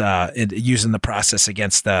in this, using the process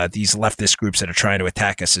against these leftist groups that are trying to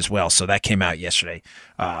attack us as well. So that came out yesterday.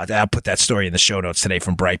 I'll put that story in the show notes today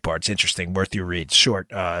from Breitbart. It's interesting, worth your read. Short,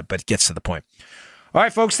 but it gets to the point. All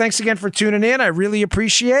right, folks, thanks again for tuning in. I really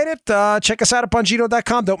appreciate it. Check us out at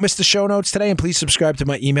Bongino.com. Don't miss the show notes today, and please subscribe to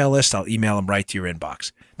my email list. I'll email them right to your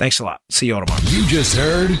inbox. Thanks a lot. See you all tomorrow. You just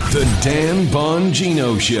heard The Dan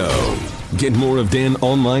Bongino Show. Get more of Dan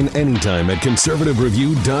online anytime at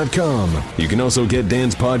conservativereview.com. You can also get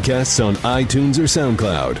Dan's podcasts on iTunes or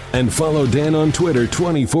SoundCloud. And follow Dan on Twitter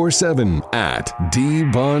 24/7 at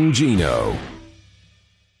DBongino.